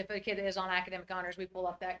reference. If a kid is on academic honors, we pull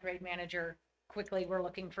up that grade manager quickly. We're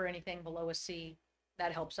looking for anything below a C.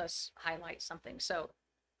 That helps us highlight something. So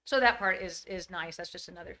that part is nice. That's just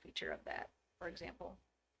another feature of that, for example.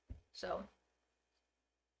 So,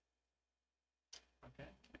 Okay.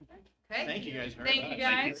 okay. Thank you guys very much. Thank you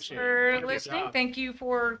I guys appreciate it. for What a good listening. job. Thank you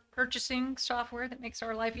for purchasing software that makes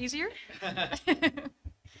our life easier. Yeah.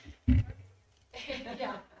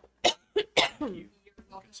 You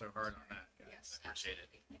working so hard on that, guys. Yes, I appreciate it.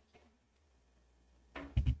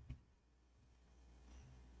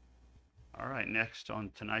 All right, next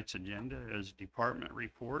on tonight's agenda is department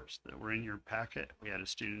reports that were in your packet. We had a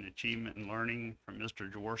student achievement and learning from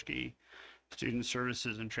Mr. Jaworski, student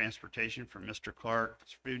services and transportation from Mr. Clark,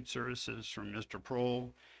 food services from Mr.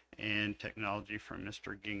 Prohl, and technology from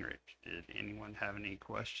Mr. Gingrich. Did anyone have any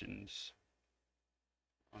questions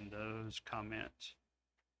on those comments?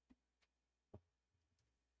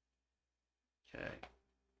 Okay.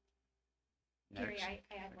 Gary, Next. I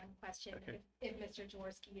had one question. Okay. If Mr.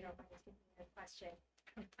 Jaworski, you don't mind asking me a question.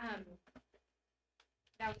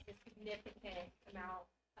 That was a significant amount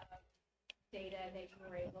of data that you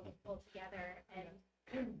were able to pull together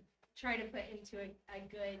and try to put into a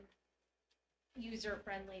good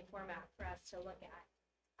user-friendly format for us to look at.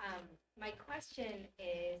 My question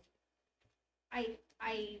is,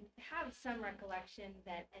 I have some recollection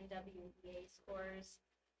that NWEA scores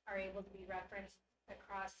are able to be referenced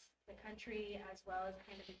across the country as well as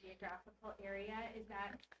kind of a geographical area. Is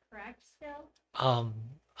that correct still?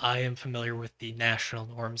 I am familiar with the national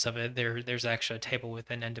norms of it. There's actually a table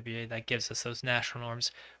within NWA that gives us those national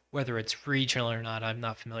norms. Whether it's regional or not, I'm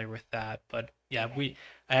not familiar with that. But yeah, Okay.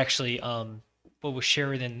 I actually, what was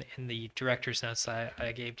shared in the director's notes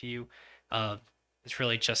I gave to you, uh, it's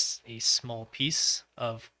really just a small piece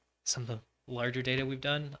of some of the larger data we've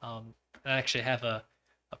done. I actually have a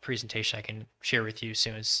presentation I can share with you as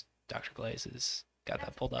soon as Dr. Glaze has got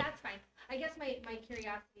that pulled up. That's fine. I guess my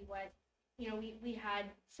curiosity was, we had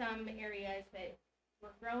some areas that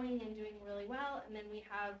were growing and doing really well, and then we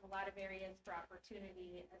have a lot of areas for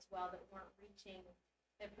opportunity as well that weren't reaching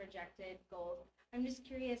the projected goals. I'm just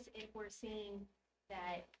curious if we're seeing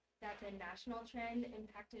that that's a national trend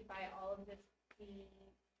impacted by all of this, the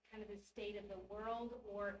kind of the state of the world,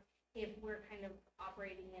 or if we're kind of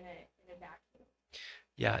operating in a vacuum.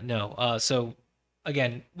 Yeah, no. So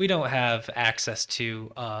again, we don't have access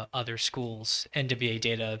to other schools' NWA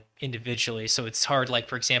data individually, so it's hard. Like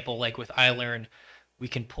for example, like with iLearn, we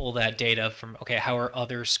can pull that data from okay, how are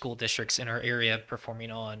other school districts in our area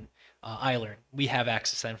performing on iLearn? We have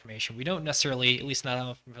access to that information. We don't necessarily, at least not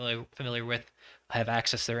I'm familiar with, have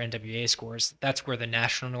access to their NWA scores. That's where the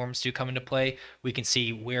national norms do come into play. We can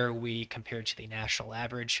see where we compare to the national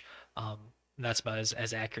average. And that's about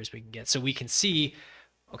as accurate as we can get. So we can see,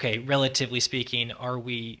 okay, relatively speaking, are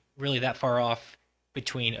we really that far off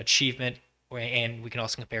between achievement and we can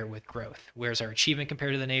also compare it with growth. Where's our achievement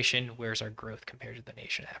compared to the nation? Where's our growth compared to the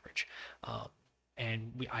nation average?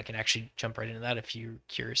 I can actually jump right into that if you're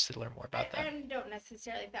curious to learn more about that. I don't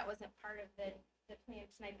necessarily, if that wasn't part of the plan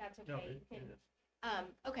tonight, that's okay. No, You can,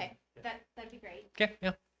 okay, that'd be great. Okay,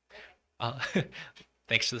 yeah. Okay.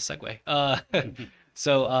 Thanks for the segue.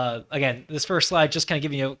 So again, this first slide just kind of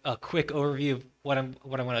giving you a quick overview of what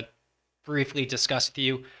I want to briefly discuss with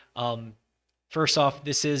you. First off,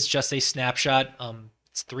 this is just a snapshot.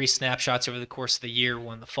 It's 3 snapshots over the course of the year: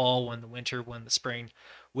 one in the fall, one in the winter, one in the spring.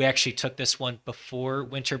 We actually took this one before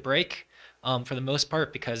winter break for the most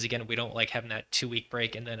part because again, we don't like having that 2-week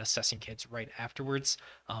break and then assessing kids right afterwards.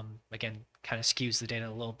 Again, kind of skews the data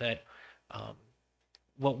a little bit.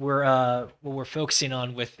 What we're focusing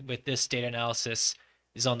on with this data analysis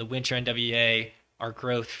is on the winter NWA, our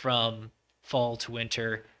growth from fall to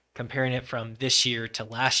winter, comparing it from this year to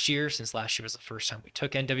last year, since last year was the first time we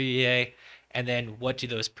took NWA, and then what do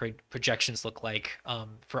those projections look like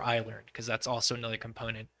for iLearn, because that's also another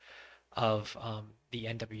component of the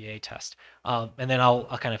NWA test. And then I'll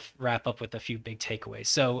kind of wrap up with a few big takeaways.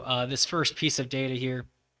 So this first piece of data here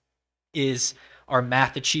is our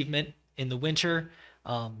math achievement in the winter.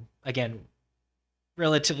 Again,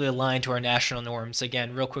 relatively aligned to our national norms.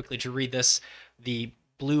 Again, real quickly to read this, the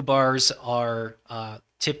blue bars are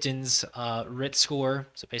Tipton's RIT score,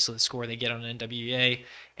 so basically the score they get on NWA,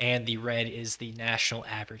 and the red is the national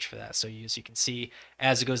average for that. So as you can see,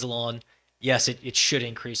 as it goes along, yes, it should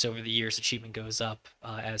increase over the years. Achievement goes up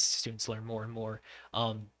as students learn more and more.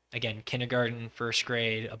 Again, kindergarten, first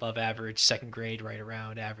grade, above average, second grade, right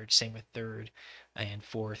around average, same with third and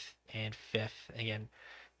fourth and fifth. Again,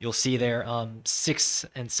 you'll see there 6th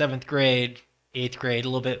and 7th grade, 8th grade, a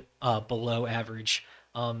little bit below average.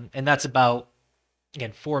 And that's about,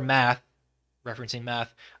 again, for math, referencing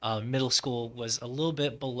math, middle school was a little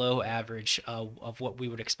bit below average of what we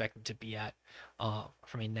would expect them to be at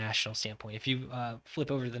from a national standpoint. If you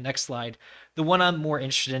flip over to the next slide, the one I'm more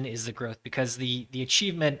interested in is the growth, because the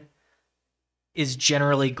achievement is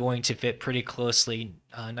generally going to fit pretty closely,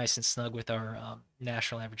 nice and snug with our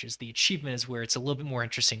national averages. The achievement is where it's a little bit more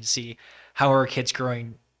interesting to see how are kids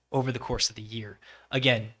growing over the course of the year.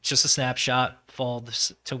 Again, just a snapshot, fall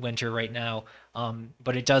to winter right now,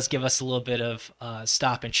 but it does give us a little bit of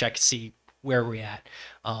stop and check to see where we're at.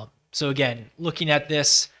 So again, looking at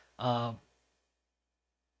this, 3rd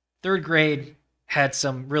grade had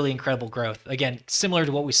some really incredible growth. Again, similar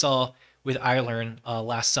to what we saw with iLearn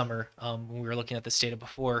last summer when we were looking at this data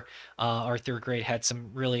before. Our 3rd grade had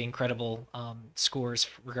some really incredible scores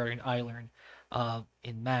regarding iLearn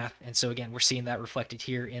in math. And so again, we're seeing that reflected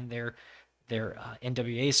here in their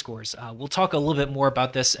NWA scores. We'll talk a little bit more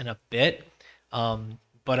about this in a bit,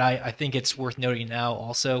 but I think it's worth noting now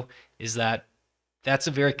also is that that's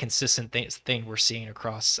a very consistent thing we're seeing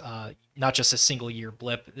across not just a single year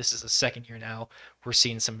blip. This is a 2nd year now. We're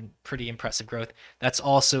seeing some pretty impressive growth. That's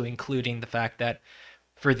also including the fact that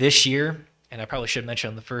for this year, and I probably should mention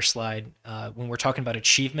on the first slide, when we're talking about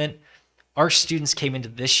achievement, our students came into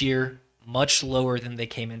this year much lower than they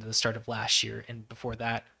came into the start of last year, and before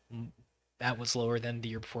that, that was lower than the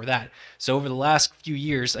year before that. So over the last few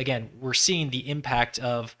years, again, we're seeing the impact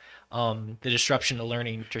of the disruption to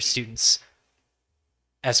learning to students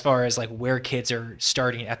as far as like where kids are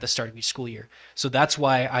starting at the start of each school year. So that's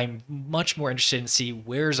why I'm much more interested in see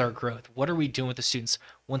where's our growth. What are we doing with the students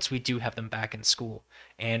once we do have them back in school?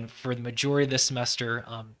 And for the majority of this semester,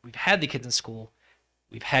 we've had the kids in school.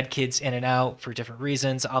 We've had kids in and out for different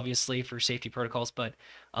reasons, obviously for safety protocols, but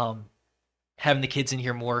having the kids in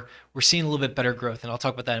here more, we're seeing a little bit better growth. And I'll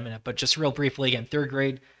talk about that in a minute. But just real briefly, again, third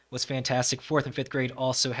grade was fantastic. Fourth and fifth grade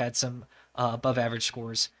also had some above average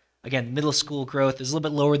scores. Again, middle school growth is a little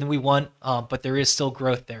bit lower than we want, but there is still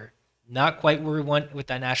growth there. Not quite where we want with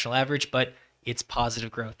that national average, but it's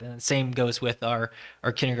positive growth. And the same goes with our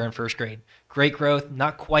kindergarten, first grade. Great growth,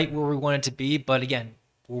 not quite where we want it to be, but again,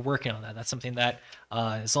 we're working on that. That's something that,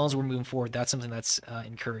 as long as we're moving forward, that's something that's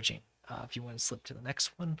encouraging. If you want to slip to the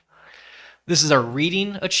next one. This is our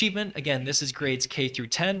reading achievement. Again, this is grades K through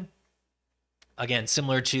 10. Again,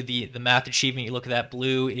 similar to the math achievement, you look at that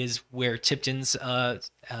blue is where Tipton's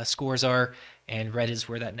scores are, and red is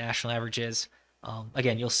where that national average is.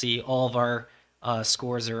 Again, you'll see all of our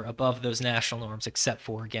scores are above those national norms, except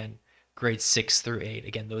for, again, grades 6 through 8.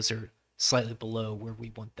 Again, those are slightly below where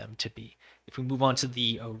we want them to be. If we move on to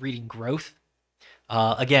the reading growth,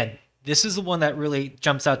 again, this is the one that really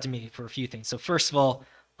jumps out to me for a few things. So first of all,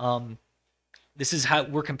 this is how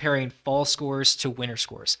we're comparing fall scores to winter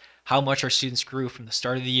scores, how much our students grew from the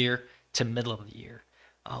start of the year to middle of the year.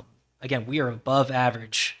 Again, we are above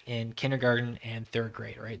average in kindergarten and third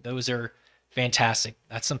grade, right? Those are fantastic.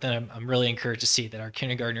 That's something I'm really encouraged to see, that our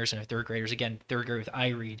kindergartners and our third graders, again, third grade with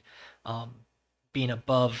iRead, being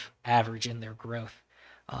above average in their growth.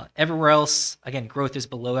 Everywhere else, again, growth is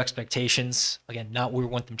below expectations. Again, not where we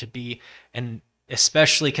want them to be. And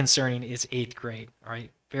especially concerning is 8th grade, all right?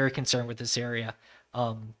 Very concerned with this area.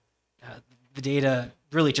 The data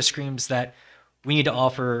really just screams that we need to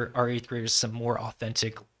offer our 8th graders some more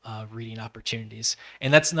authentic reading opportunities.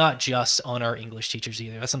 And that's not just on our English teachers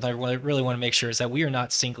either. That's something I really want to make sure is that we are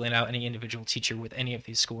not singling out any individual teacher with any of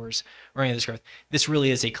these scores or any of this growth. This really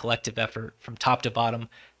is a collective effort from top to bottom.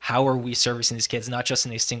 How are we servicing these kids, not just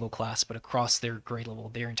in a single class, but across their grade level,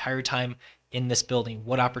 their entire time in this building?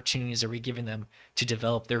 What opportunities are we giving them to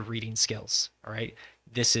develop their reading skills? All right.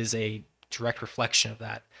 This is a direct reflection of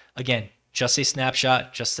that. Again, just a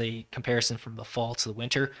snapshot, just a comparison from the fall to the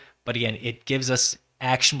winter. But again, it gives us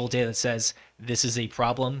actionable data that says this is a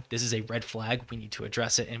problem, this is a red flag, we need to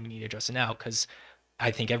address it, and we need to address it now, because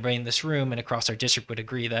I think everybody in this room and across our district would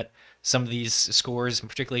agree that some of these scores, and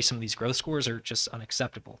particularly some of these growth scores, are just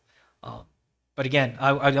unacceptable. But again,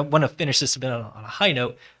 I want to finish this a bit on a high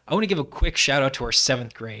note. I want to give a quick shout out to our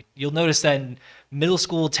 7th grade. You'll notice that in middle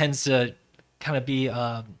school tends to kind of be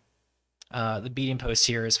the beating post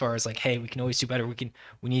here as far as like, hey, we can always do better. We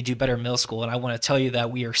need to do better in middle school. And I want to tell you that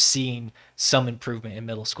we are seeing some improvement in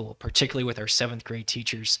middle school, particularly with our 7th grade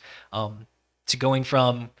teachers, to going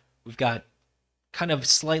from, we've got kind of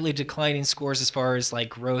slightly declining scores as far as like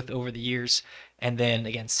growth over the years. And then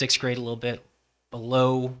again, 6th grade, a little bit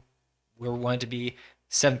below where we wanted to be.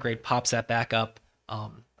 7th grade pops that back up.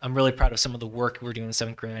 I'm really proud of some of the work we're doing in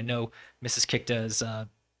 7th grade. I know Mrs. Kikta has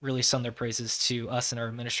really sung their praises to us and our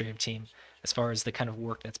administrative team as far as the kind of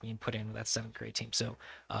work that's being put in with that 7th grade team. So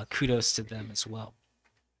kudos to them as well.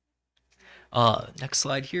 Next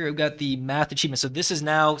slide here, we've got the math achievement. So this is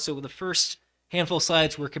now, so the first handful of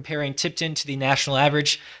slides, we're comparing Tipton to the national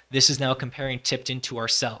average. This is now comparing Tipton to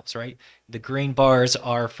ourselves, right? The green bars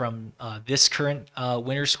are from this current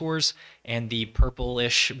winter scores, and the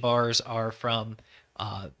purplish bars are from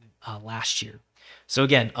last year. So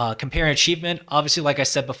again, comparing achievement, obviously, like I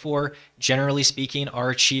said before, generally speaking, our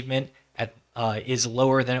achievement is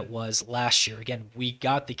lower than it was last year. Again, we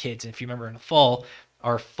got the kids, and if you remember in the fall,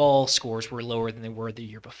 our fall scores were lower than they were the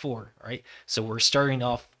year before, right? So we're starting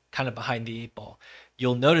off kind of behind the 8 ball.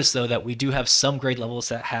 You'll notice, though, that we do have some grade levels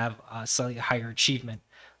that have slightly higher achievement.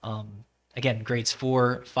 Again, grades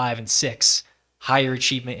 4, 5, and 6, higher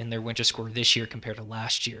achievement in their winter score this year compared to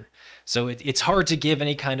last year. So it's hard to give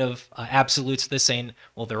any kind of absolutes to this, saying,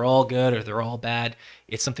 well, they're all good or they're all bad.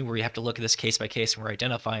 It's something where you have to look at this case by case, and we're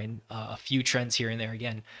identifying a few trends here and there.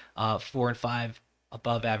 Again, 4 and 5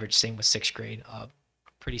 above average, same with 6th grade,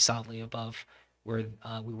 pretty solidly above where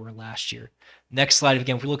we were last year. Next slide,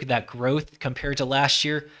 again, if we look at that growth compared to last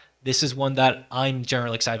year, this is one that I'm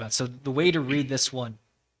generally excited about. So the way to read this one,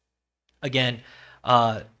 again,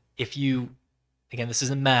 again, this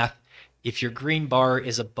isn't math. If your green bar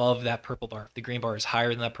is above that purple bar, if the green bar is higher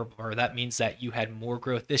than that purple bar, that means that you had more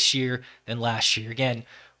growth this year than last year. Again,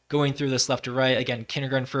 going through this left to right, again,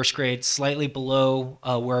 kindergarten, first grade, slightly below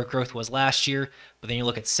where our growth was last year. But then you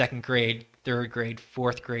look at second grade, third grade,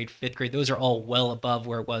 fourth grade, fifth grade, those are all well above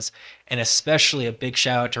where it was. And especially a big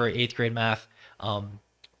shout out to our eighth grade math.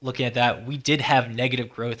 Looking at that, we did have negative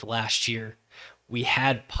growth last year. We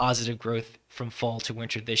had positive growth from fall to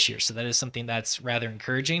winter this year. So that is something that's rather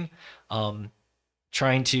encouraging.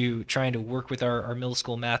 Trying to work with our middle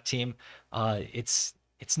school math team. It's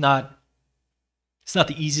not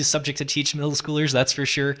the easiest subject to teach middle schoolers, that's for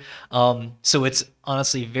sure. So it's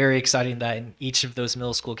honestly very exciting that in each of those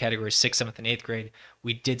middle school categories, 6th, 7th, and 8th grade,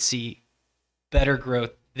 we did see better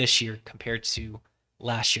growth this year compared to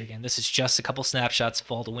last year. Again, this is just a couple snapshots,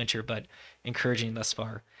 fall to winter, but encouraging thus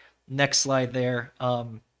far. Next slide there.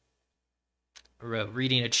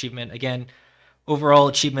 Reading achievement. Again, overall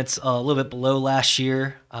achievements a little bit below last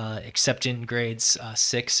year, except in grades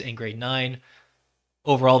 6 and grade 9.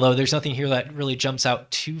 Overall, though, there's nothing here that really jumps out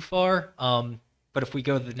too far. But if we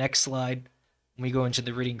go to the next slide, when we go into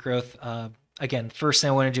the reading growth, again, first thing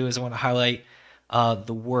I want to do is I want to highlight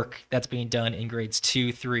the work that's being done in grades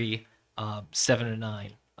 2, 3, 7, and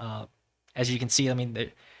 9. As you can see, I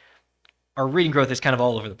mean, our reading growth is kind of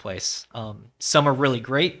all over the place. Some are really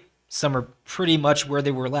great. Some are pretty much where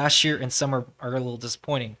they were last year, and some are a little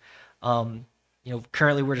disappointing.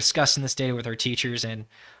 Currently we're discussing this data with our teachers, and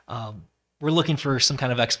we're looking for some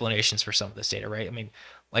kind of explanations for some of this data, right? I mean,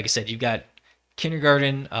 like I said, you've got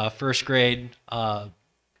kindergarten, first grade,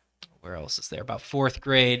 where else is there? About fourth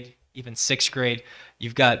grade, even sixth grade.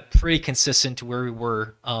 You've got pretty consistent to where we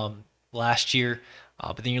were last year.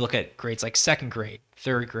 But then you look at grades like second grade,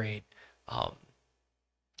 third grade,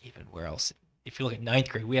 even where else? If you look at ninth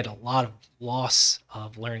grade, we had a lot of loss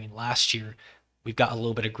of learning last year. We've got a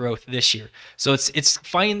little bit of growth this year. So it's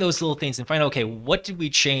finding those little things and finding, okay, what did we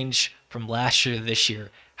change from last year to this year?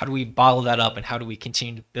 How do we bottle that up, and how do we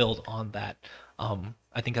continue to build on that?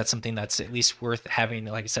 I think that's something that's at least worth having,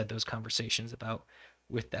 like I said, those conversations about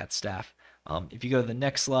with that staff. If you go to the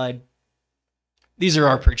next slide, these are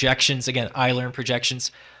our projections. Again, iLearn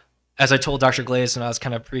projections. As I told Dr. Glaze when I was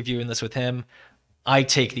kind of previewing this with him, I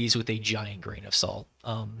take these with a giant grain of salt.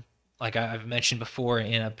 Like I've mentioned before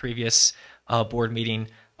in a previous board meeting,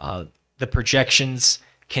 the projections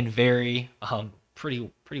can vary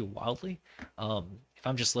pretty wildly. If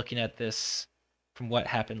I'm just looking at this from what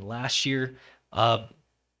happened last year,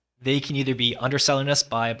 they can either be underselling us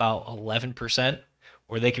by about 11%,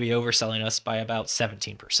 or they can be overselling us by about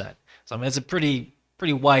 17%. So I mean, it's a pretty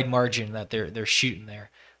wide margin that they're shooting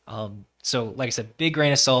there. So like I said, big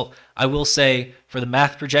grain of salt. I will say for the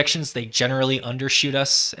math projections, they generally undershoot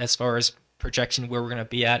us as far as projection where we're going to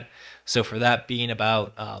be at. So for that being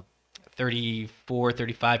about 34,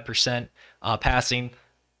 35% passing,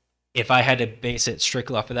 if I had to base it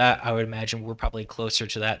strictly off of that, I would imagine we're probably closer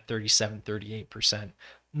to that 37, 38%.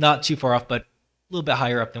 Not too far off, but a little bit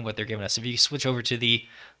higher up than what they're giving us. If you switch over to the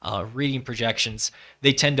reading projections,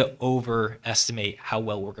 they tend to overestimate how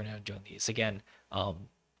well we're going to do on these. Again,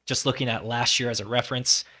 just looking at last year as a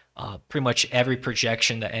reference, pretty much every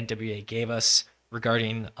projection that NWA gave us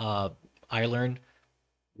regarding iLearn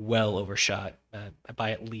well overshot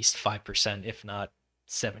by at least 5%, if not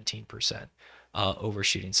 17%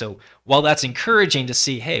 overshooting. So while that's encouraging to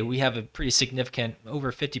see, hey, we have a pretty significant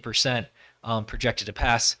over 50% projected to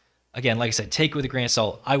pass. Again, like I said, take it with a grain of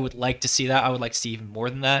salt. I would like to see that. I would like to see even more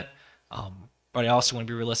than that. But I also want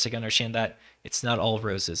to be realistic and understand that it's not all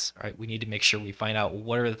roses, right? We need to make sure we find out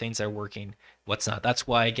what are the things that are working, what's not. That's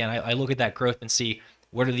why, again, I look at that growth and see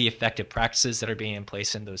what are the effective practices that are being in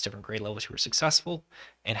place in those different grade levels who are successful,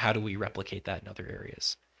 and how do we replicate that in other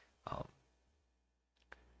areas.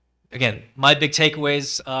 Again, my big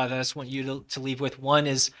takeaways that I just want you to leave with, one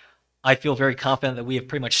is I feel very confident that we have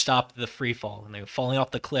pretty much stopped the free fall and they're falling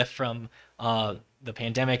off the cliff from the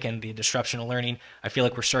pandemic and the disruption of learning. I feel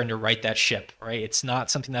like we're starting to right that ship, right? It's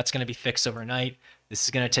not something that's going to be fixed overnight. This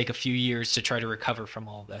is going to take a few years to try to recover from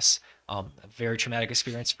all of this. A very traumatic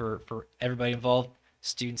experience for everybody involved,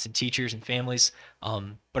 students and teachers and families.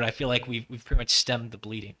 But I feel like we've pretty much stemmed the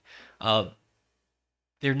bleeding.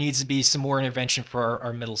 There needs to be some more intervention for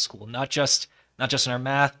our middle school, not just in our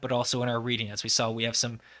math, but also in our reading. As we saw, we have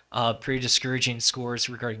some pretty discouraging scores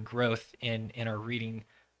regarding growth in our reading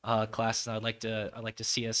classes. I'd like to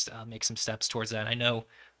see us make some steps towards that. And I know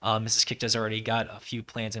Mrs. Kikta's already got a few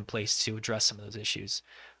plans in place to address some of those issues.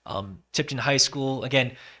 Tipton High School,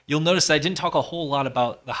 again, you'll notice that I didn't talk a whole lot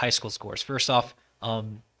about the high school scores. First off,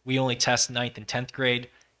 we only test 9th and 10th grade,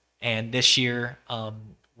 and this year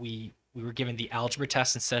we were given the algebra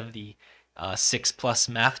test instead of the 6+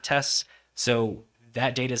 math tests. So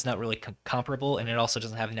that data is not really comparable, and it also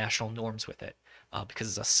doesn't have national norms with it. because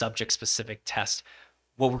it's a subject-specific test.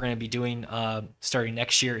 What we're going to be doing starting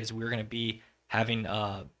next year is we're going to be having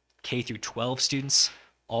K through 12 students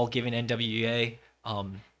all given NWEA,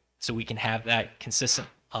 so we can have that consistent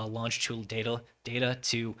longitudinal data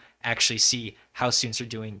to actually see how students are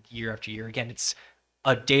doing year after year. Again, it's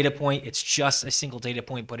a data point. It's just a single data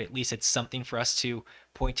point, but at least it's something for us to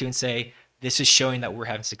point to and say, this is showing that we're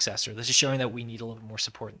having success, or this is showing that we need a little bit more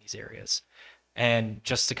support in these areas. And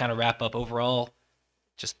just to kind of wrap up overall,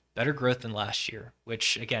 just better growth than last year,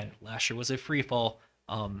 which again, last year was a free fall,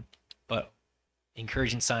 but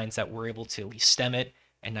encouraging signs that we're able to at least stem it,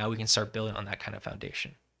 and now we can start building on that kind of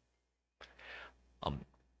foundation.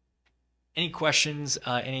 Any questions,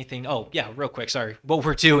 anything? Oh yeah, real quick, sorry. What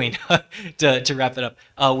we're doing to wrap that up.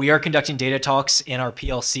 We are conducting data talks in our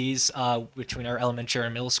PLCs between our elementary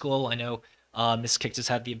and middle school. I know Ms. Kicks has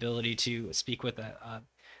had the ability to speak with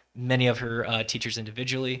many of her teachers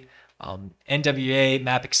individually. NWA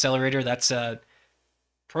Map Accelerator, that's a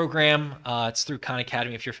program. It's through Khan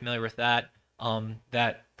Academy, if you're familiar with that,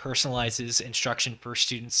 that personalizes instruction for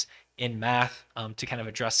students in math to kind of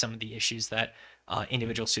address some of the issues that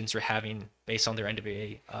individual students are having based on their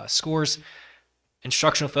NWA scores.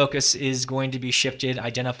 Instructional focus is going to be shifted,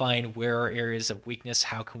 identifying where are areas of weakness,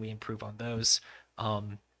 how can we improve on those.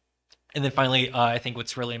 And then finally, I think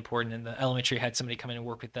what's really important, in the elementary had somebody come in and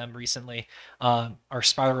work with them recently, our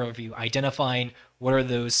spiral review, identifying what are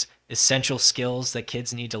those essential skills that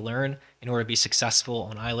kids need to learn in order to be successful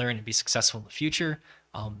on iLearn and be successful in the future.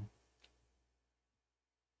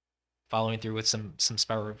 Following through with some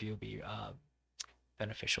spiral review will be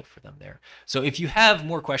beneficial for them there. So if you have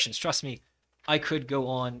more questions, trust me, I could go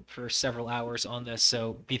on for several hours on this,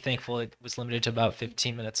 so be thankful it was limited to about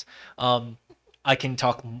 15 minutes. I can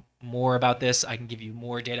talk more about this. I can give you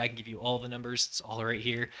more data. I can give you all the numbers. It's all right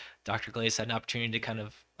here. Dr. Glaze had an opportunity to kind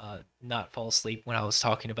of not fall asleep when I was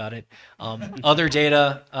talking about it. Other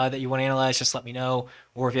data that you want to analyze, just let me know.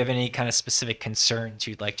 Or if you have any kind of specific concerns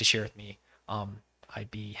you'd like to share with me, I'd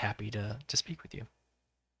be happy to speak with you.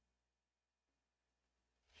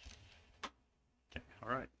 All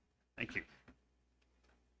right, thank you.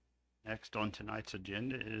 Next on tonight's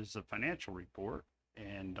agenda is the financial report,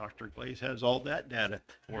 and Dr. Glaze has all that data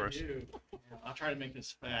for us. I'll try to make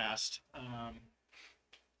this fast.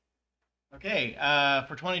 Okay,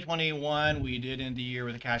 for 2021, we did end the year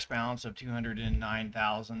with a cash balance of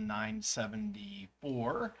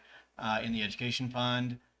 $209,974 in the education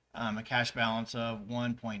fund, a cash balance of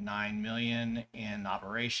 $1.9 million in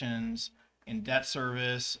operations. In debt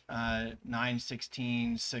service,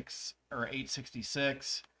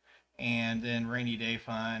 866, and then rainy day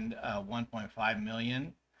fund, 1.5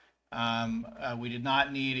 million. We did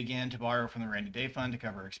not need again to borrow from the rainy day fund to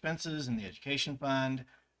cover expenses in the education fund.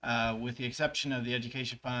 With the exception of the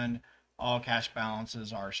education fund, all cash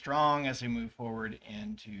balances are strong as we move forward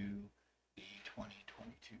into the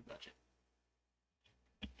 2022 budget.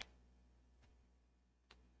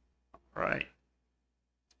 All right.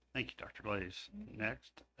 Thank you, Dr. Glaze.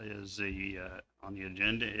 Next is on the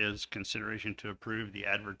agenda is consideration to approve the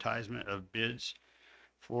advertisement of bids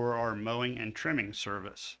for our mowing and trimming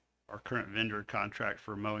service. Our current vendor contract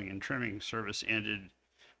for mowing and trimming service ended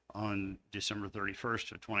on December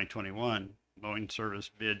 31st of 2021. Mowing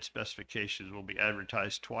service bid specifications will be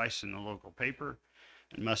advertised twice in the local paper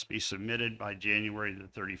and must be submitted by January the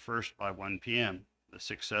 31st by 1 p.m. The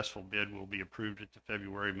successful bid will be approved at the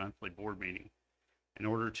February monthly board meeting. In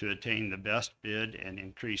order to attain the best bid and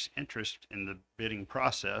increase interest in the bidding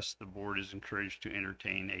process, the board is encouraged to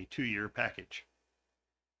entertain a 2-year package.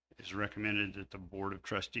 It is recommended that the Board of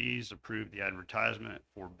Trustees approve the advertisement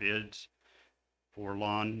for bids for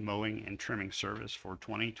lawn mowing and trimming service for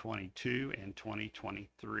 2022 and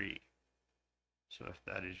 2023. So if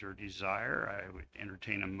that is your desire, I would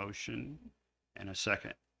entertain a motion and a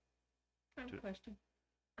second. I have a question.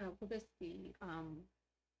 Will this be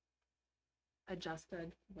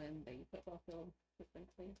adjusted when the football field is been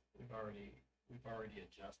cleaned? We've already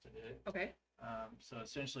adjusted it. Okay. So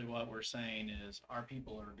essentially what we're saying is our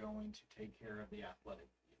people are going to take care of the athletic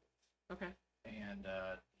fields. Okay. And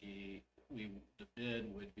the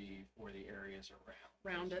bid would be for the areas around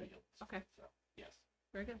Round those it. fields. Okay. So, yes.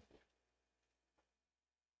 Very good.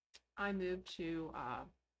 I move to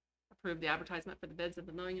approve the advertisement for the bids of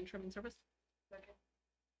the mowing and trimming service. A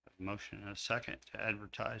motion and a second to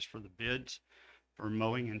advertise for the bids for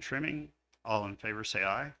mowing and trimming. All in favor say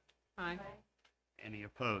aye. Aye. Any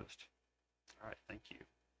opposed? All right, thank you.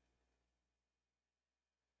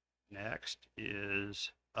 Next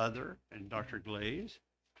is other, and Dr. Glaze.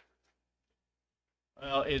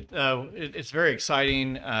 Well, it's very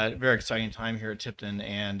exciting time here at Tipton,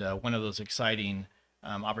 and one of those exciting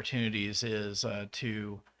opportunities is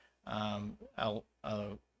to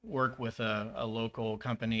work with a local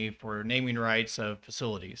company for naming rights of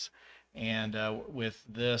facilities. And with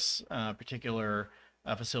this particular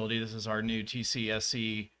facility, this is our new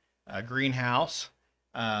TCSC greenhouse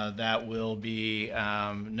that will be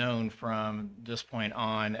known from this point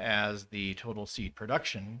on as the Total Seed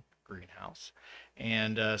Production Greenhouse.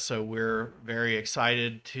 And so we're very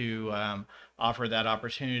excited to offer that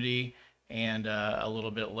opportunity. And a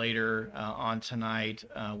little bit later on tonight,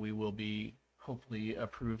 we will be hopefully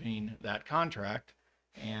approving that contract.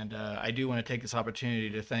 And I do want to take this opportunity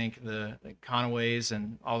to thank the Conaways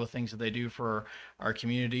and all the things that they do for our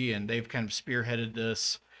community. And they've kind of spearheaded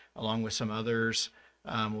this along with some others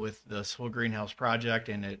with this whole greenhouse project.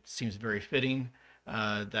 And it seems very fitting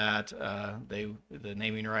that the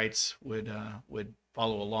naming rights would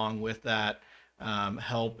follow along with that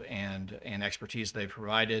help and expertise they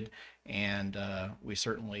provided. And we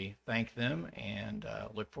certainly thank them and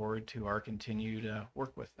look forward to our continued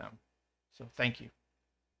work with them. So thank you.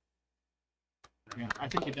 Yeah, I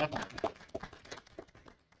think you definitely.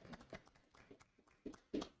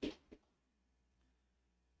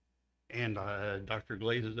 And Dr.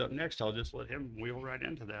 Glaze is up next. I'll just let him wheel right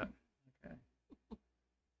into that. Okay.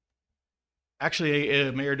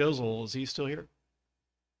 Actually, Mayor Dozel, is he still here?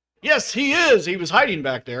 Yes, he is. He was hiding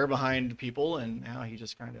back there behind people, and now he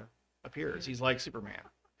just kind of appears. He's like Superman.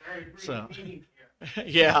 So,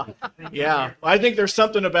 yeah. I think there's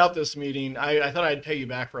something about this meeting. I thought I'd pay you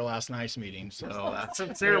back for last night's meeting. So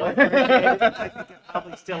Sincerely appreciate it. I think it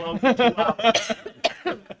probably still owes you 2 hours.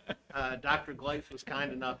 Dr. Glaze was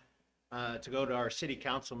kind enough to go to our city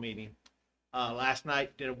council meeting last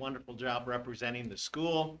night. Did a wonderful job representing the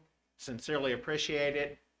school. Sincerely appreciate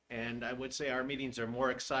it. And I would say our meetings are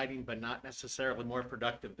more exciting, but not necessarily more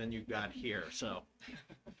productive than you got here. So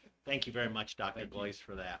thank you very much, Dr. Glaze,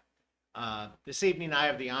 for that. This evening, I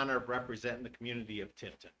have the honor of representing the community of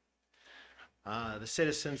Tipton. The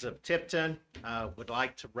citizens of Tipton would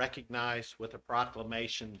like to recognize with a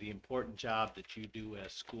proclamation the important job that you do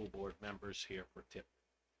as school board members here for Tipton.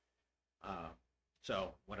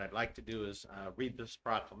 So what I'd like to do is read this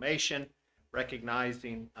proclamation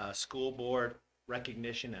recognizing School Board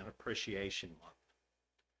Recognition and Appreciation Month.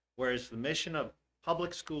 Whereas the mission of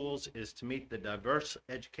public schools is to meet the diverse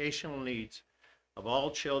educational needs of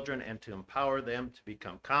all children and to empower them to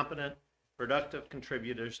become competent, productive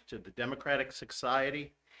contributors to the democratic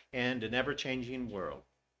society and an ever-changing world.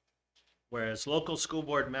 Whereas local school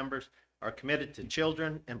board members are committed to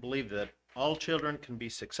children and believe that all children can be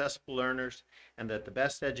successful learners and that the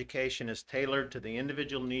best education is tailored to the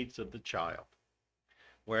individual needs of the child.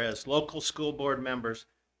 Whereas local school board members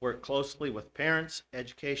work closely with parents,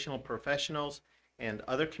 educational professionals, and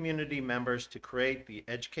other community members to create the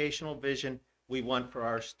educational vision we want for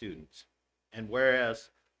our students. And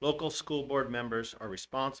whereas local school board members are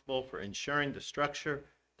responsible for ensuring the structure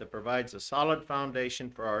that provides a solid foundation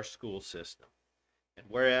for our school system. And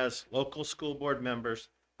whereas local school board members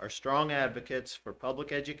are strong advocates for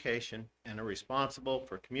public education and are responsible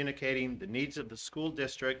for communicating the needs of the school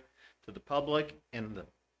district to the public and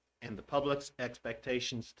the public's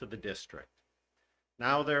expectations to the district.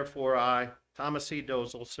 Now, therefore, I, Thomas E.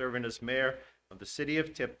 Dozel, serving as mayor of the city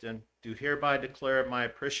of Tipton, do hereby declare my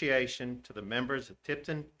appreciation to the members of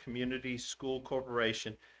Tipton Community School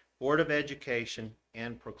Corporation Board of Education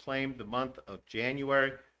and proclaim the month of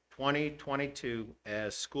January 2022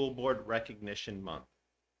 as School Board Recognition Month.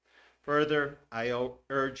 Further, I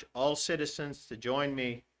urge all citizens to join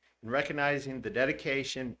me in recognizing the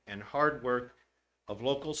dedication and hard work of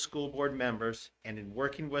local school board members and in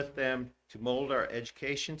working with them to mold our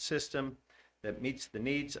education system that meets the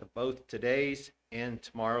needs of both today's and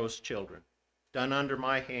tomorrow's children. Done under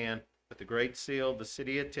my hand with the Great Seal of the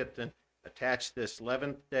City of Tipton attached this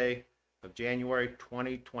 11th day of January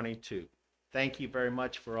 2022. Thank you very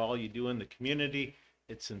much for all you do in the community.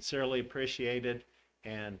 It's sincerely appreciated,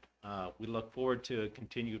 and we look forward to a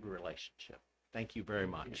continued relationship. Thank you very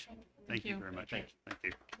much. Thank you very much. Thank Thank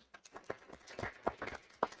you.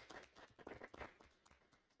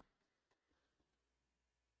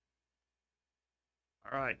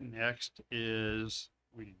 All right, next is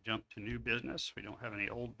we jump to new business. We don't have any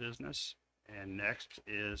old business. And next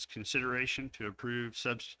is consideration to approve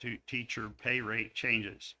substitute teacher pay rate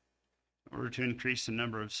changes. In order to increase the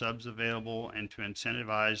number of subs available and to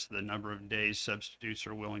incentivize the number of days substitutes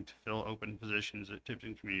are willing to fill open positions at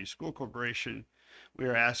Tipton Community School Corporation, we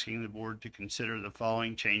are asking the board to consider the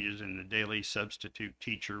following changes in the daily substitute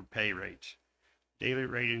teacher pay rates. Daily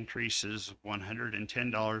rate increases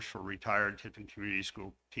 $110 for retired Tipton Community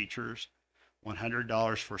School teachers,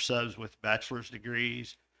 $100 for subs with bachelor's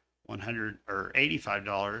degrees,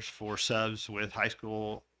 $85 for subs with high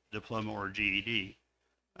school diploma or GED.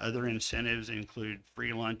 Other incentives include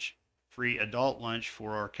free adult lunch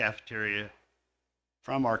for our cafeteria,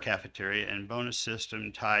 from our cafeteria, and bonus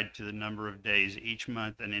system tied to the number of days each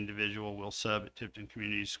month an individual will sub at Tipton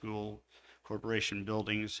Community School Corporation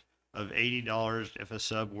buildings, of $80 if a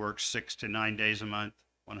sub works 6 to 9 days a month,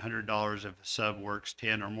 $100 if a sub works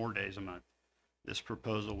 10 or more days a month. This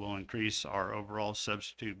proposal will increase our overall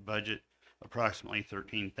substitute budget approximately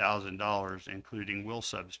 $13,000, including will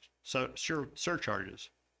surcharges.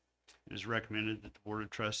 It is recommended that the Board of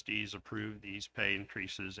Trustees approve these pay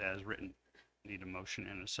increases as written. Need a motion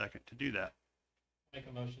and a second to do that. Make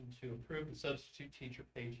a motion to approve the substitute teacher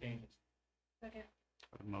pay changes. Second.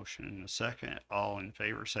 A motion and a second. All in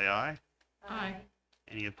favor, say aye. Aye.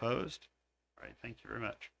 Any opposed? All right, thank you very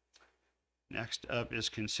much. Next up is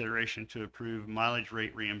consideration to approve mileage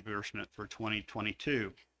rate reimbursement for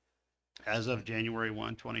 2022. As of January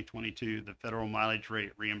 1, 2022, the federal mileage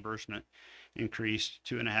rate reimbursement increased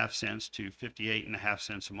 2.5 cents to 58.5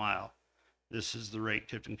 cents a mile. This is the rate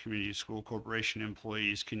Tipton Community School Corporation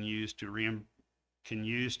employees can use to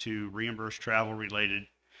reimburse travel related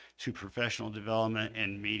to professional development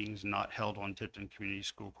and meetings not held on Tipton Community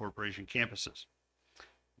School Corporation campuses.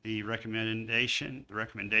 The recommendation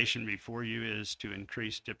before you is to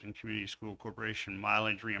increase Tipton Community School Corporation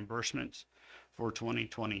mileage reimbursements for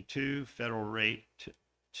 2022 federal rate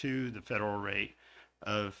to the federal rate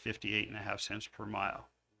of 58.5 cents per mile.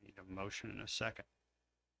 Need a motion and a second.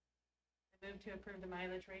 I move to approve the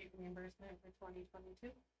mileage rate reimbursement for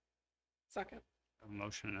 2022. Second. A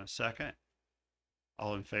motion and a second.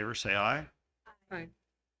 All in favor, say aye. Aye.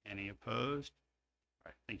 Any opposed? All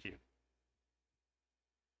right, thank you.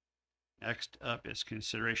 Next up is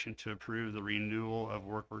consideration to approve the renewal of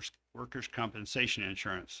workers' compensation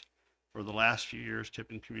insurance. For the last few years,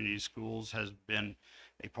 Tipton Community Schools has been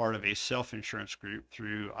a part of a self-insurance group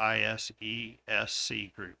through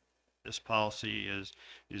ISESC Group. This policy is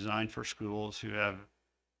designed for schools who have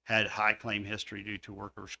had high claim history due to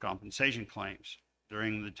workers' compensation claims.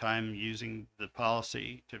 During the time using the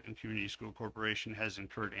policy, Tipton Community School Corporation has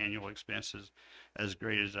incurred annual expenses as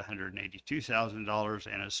great as $182,000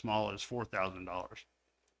 and as small as $4,000.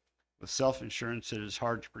 With self-insurance, it is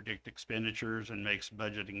hard to predict expenditures and makes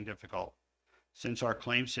budgeting difficult. Since our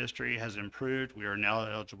claims history has improved, we are now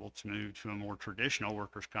eligible to move to a more traditional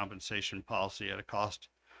workers' compensation policy at a cost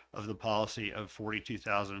of the policy of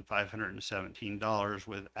 $42,517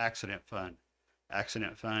 with Accident Fund.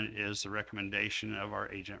 Accident Fund is the recommendation of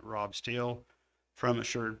our agent Rob Steele from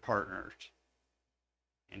Assured Partners.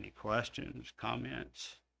 Any questions,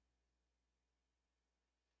 comments?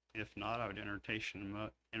 If not, I would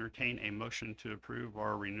entertain a motion to approve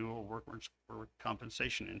our renewal workers'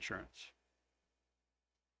 compensation insurance.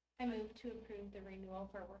 I move to approve the renewal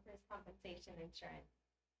for workers' compensation insurance.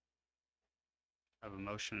 I have a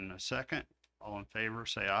motion and a second. All in favor,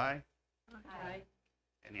 say aye. Aye.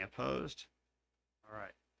 Any opposed? All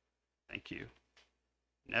right, thank you.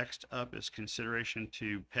 Next up is consideration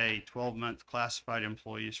to pay 12-month classified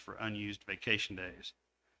employees for unused vacation days.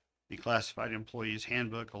 The Classified Employees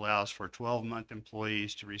Handbook allows for 12-month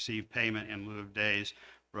employees to receive payment in lieu of days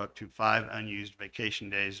for up to 5 unused vacation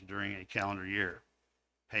days during a calendar year.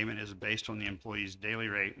 Payment is based on the employee's daily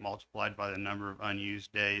rate multiplied by the number of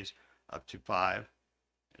unused days up to 5.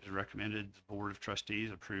 It is recommended the Board of Trustees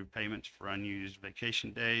approve payments for unused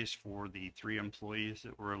vacation days for the 3 employees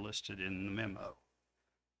that were listed in the memo.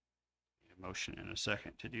 Need a motion and a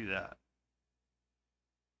second to do that.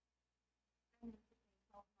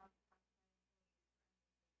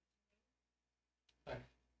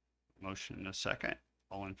 Motion and a second.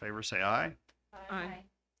 All in favor, say aye. Aye.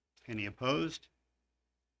 Any opposed?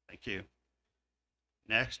 Thank you.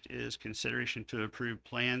 Next is consideration to approve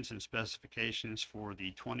plans and specifications for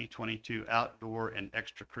the 2022 outdoor and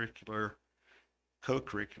extracurricular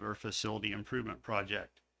co-curricular facility improvement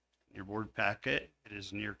project. In your board packet, it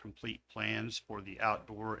is near complete plans for the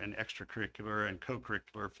outdoor and extracurricular and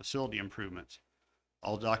co-curricular facility improvements.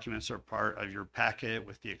 All documents are part of your packet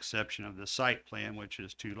with the exception of the site plan, which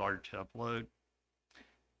is too large to upload.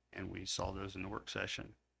 And we saw those in the work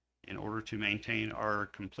session. In order to maintain our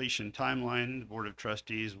completion timeline, the Board of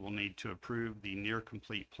Trustees will need to approve the near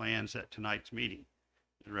complete plans at tonight's meeting.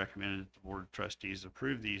 It is recommended that the Board of Trustees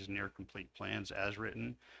approve these near complete plans as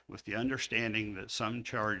written, with the understanding that some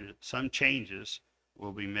changes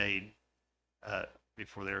will be made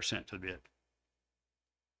before they are sent to bid.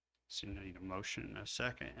 So you need a motion and a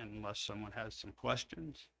second, unless someone has some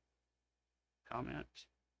questions, comments.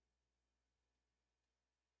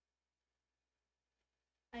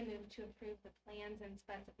 I move to approve the plans and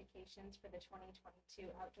specifications for the 2022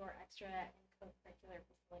 outdoor extra and co-curricular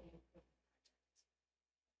facility improvement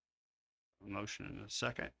project. A motion and a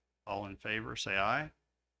second. All in favor, say aye.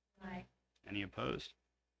 Aye. Any opposed?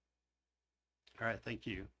 All right, thank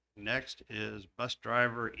you. Next is bus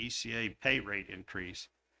driver ECA pay rate increase.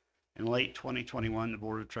 In late 2021, the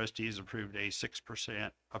Board of Trustees approved a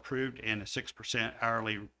 6%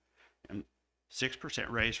 hourly, 6%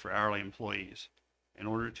 raise for hourly employees. In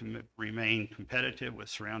order to remain competitive with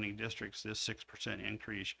surrounding districts, this 6%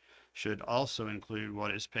 increase should also include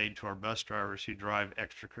what is paid to our bus drivers who drive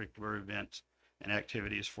extracurricular events and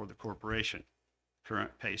activities for the corporation.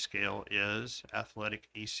 Current pay scale is athletic,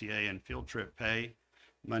 ECA, and field trip pay.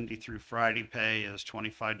 Monday through Friday pay is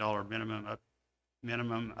 $25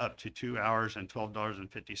 minimum up to 2 hours and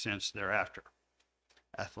 $12.50 thereafter.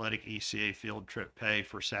 Athletic ECA field trip pay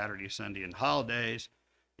for Saturday, Sunday, and holidays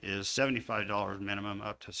is $75 minimum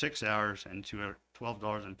up to 6 hours and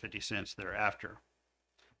 $12.50 thereafter.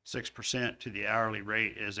 6% to the hourly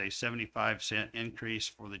rate is a 75-cent increase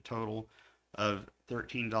for the total of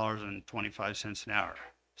 $13.25 an hour.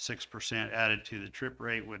 6% added to the trip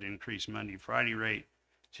rate would increase Monday, Friday rate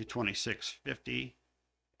to $26.50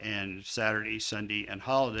 and Saturday, Sunday, and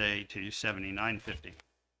holiday to $79.50.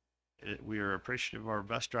 We are appreciative of our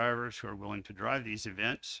bus drivers who are willing to drive these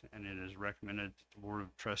events, and it is recommended that the Board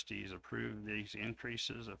of Trustees approve these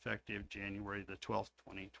increases effective January the 12th,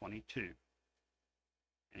 2022.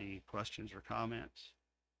 Any questions or comments?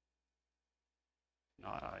 If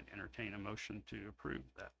not, I'd entertain a motion to approve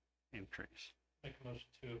that increase. Make a motion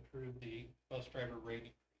to approve the bus driver rate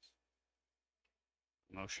increase.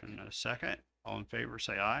 Motion and a second. All in favor,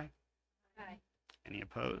 say aye. Aye. Any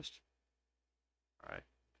opposed? All right,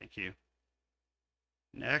 thank you.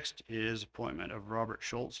 Next is appointment of Robert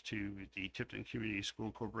Schultz to the Tipton Community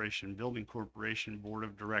School Corporation Building Corporation Board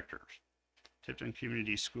of Directors. Tipton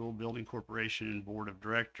Community School Building Corporation Board of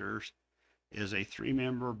Directors is a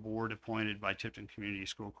 3-member board appointed by Tipton Community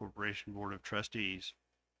School Corporation Board of Trustees.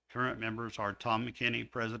 Current members are Tom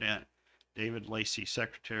McKinney, President, David Lacey,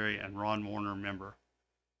 Secretary, and Ron Warner, member.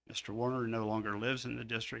 Mr. Warner no longer lives in the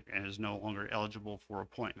district and is no longer eligible for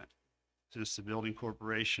appointment. Since the building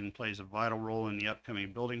corporation plays a vital role in the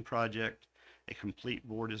upcoming building project, a complete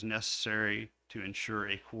board is necessary to ensure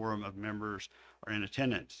a quorum of members are in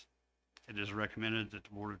attendance. It is recommended that the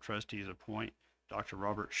Board of Trustees appoint Dr.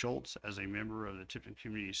 Robert Schultz as a member of the Tipton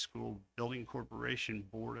Community School Building Corporation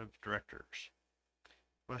Board of Directors.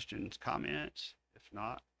 Questions, comments? If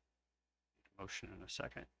not, motion and a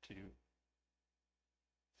second to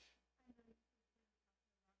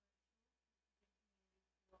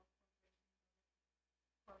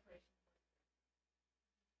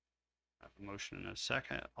have a motion and a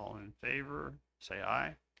second. All in favor, say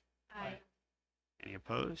aye. Aye. Any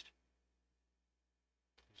opposed?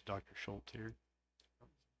 Is Dr. Schultz here?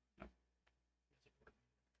 No.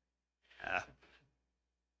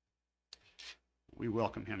 We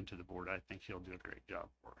welcome him to the board. I think he'll do a great job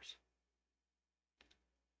for us.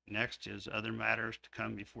 Next is other matters to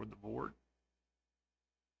come before the board.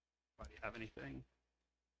 Anybody have anything?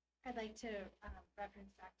 I'd like to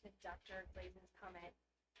reference back to Dr. Glaze's comment,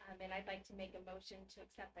 and I'd like to make a motion to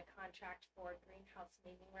accept the contract for greenhouse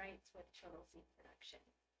naming rights with Total Seed Production.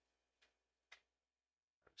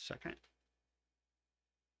 Second.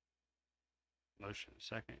 Motion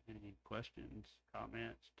second. Any questions,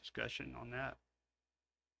 comments, discussion on that?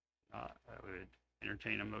 Not, I would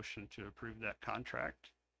entertain a motion to approve that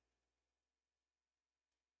contract.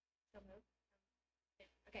 So moved.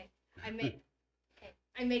 Okay,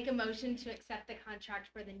 I make a motion to accept the contract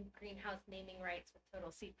for the greenhouse naming rights with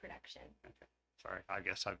Total Seed Production. Okay. Sorry, I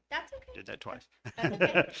guess I That's okay. did that twice. That's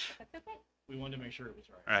okay. That's okay. We wanted to make sure it was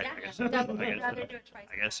right. All right, Yeah, I guess, double, I guess rather so. do it twice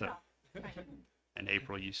I than guess so. once. Fine. And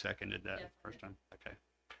April, you seconded that Yes, I first time? Okay.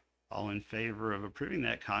 All in favor of approving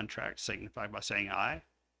that contract signify by saying aye.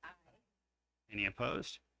 Aye. Any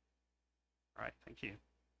opposed? All right, thank you.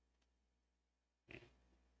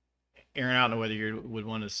 Aaron, I don't know whether you would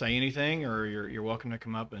want to say anything, or you're welcome to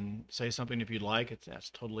come up and say something if you'd like. That's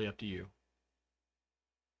totally up to you.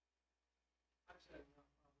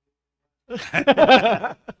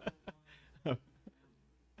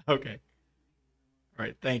 Okay. All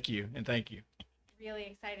right. Thank you, and thank you. Really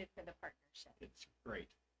excited for the partnership. It's great.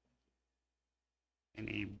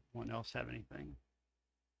 Anyone else have anything?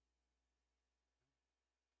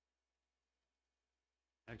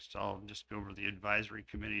 Next, I'll just go over the advisory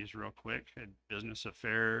committees real quick. Business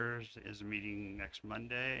Affairs is meeting next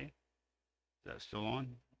Monday. Is that still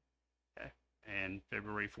on? Okay. And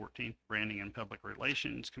February 14th, Branding and Public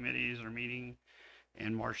Relations Committees are meeting.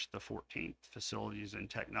 And March the 14th, Facilities and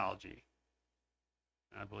Technology.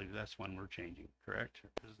 I believe that's one we're changing, correct?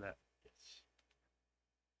 Is that? Yes.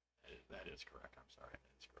 That is correct. I'm sorry. That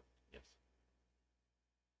is correct. Yes.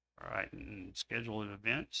 All right, and schedule of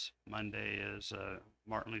events. Monday is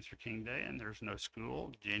Martin Luther King Day, and there's no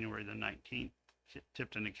school. January the 19th,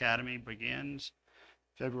 Tipton Academy begins.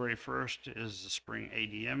 February 1st is the spring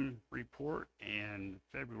ADM report, and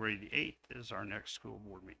February the 8th is our next school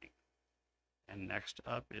board meeting. And next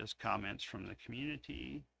up is comments from the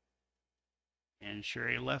community. And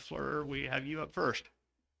Sherry Leffler, we have you up first.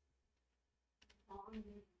 What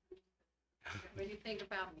do you think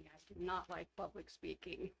about me? I do not like public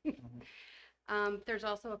speaking. There's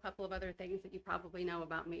also a couple of other things that you probably know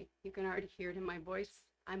about me. You can already hear it in my voice.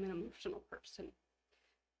 I'm an emotional person.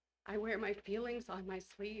 I wear my feelings on my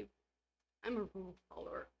sleeve. I'm a rule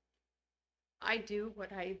follower. I do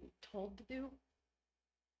what I'm told to do.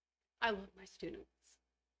 I love my students,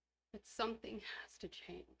 but something has to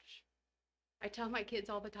change. I tell my kids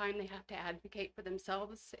all the time they have to advocate for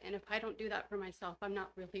themselves, and if I don't do that for myself, I'm not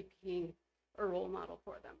really being a role model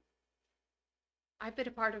for them. I've been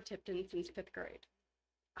a part of Tipton since 5th grade.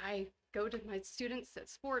 I go to my students at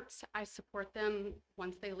sports. I support them.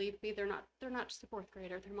 Once they leave me, they're not just a 4th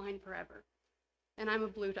grader, they're mine forever. And I'm a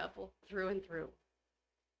Blue Devil through and through.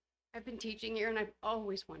 I've been teaching here and I've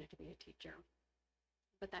always wanted to be a teacher.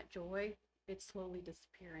 But that joy, it's slowly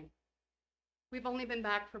disappearing. We've only been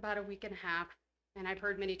back for about a week and a half, and I've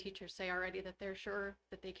heard many teachers say already that they're sure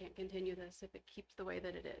that they can't continue this if it keeps the way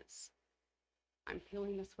that it is. I'm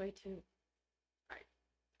feeling this way too.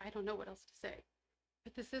 I don't know what else to say,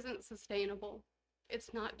 but this isn't sustainable.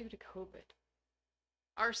 It's not due to COVID.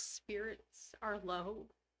 Our spirits are low,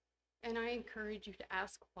 and I encourage you to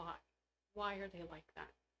ask why. Why are they like that?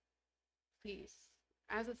 Please.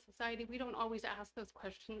 As a society, we don't always ask those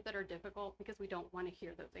questions that are difficult because we don't want to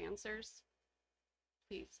hear those answers.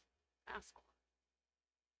 Please, ask.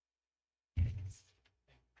 Thank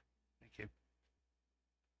you.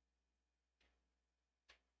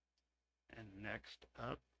 And next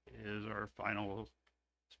up is our final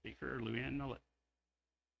speaker, Luann Millett.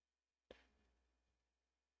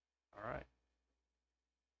 All right.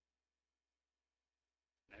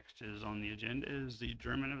 Next is on the agenda is the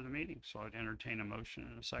adjournment of the meeting. So I'd entertain a motion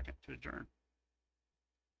in a second to adjourn.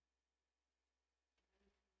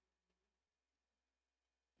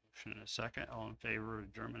 Motion in a second. All in favor of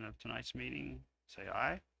adjournment of tonight's meeting, say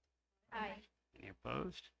aye. Aye. Any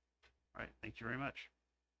opposed? All right. Thank you very much.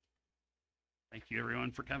 Thank you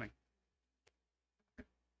everyone for coming.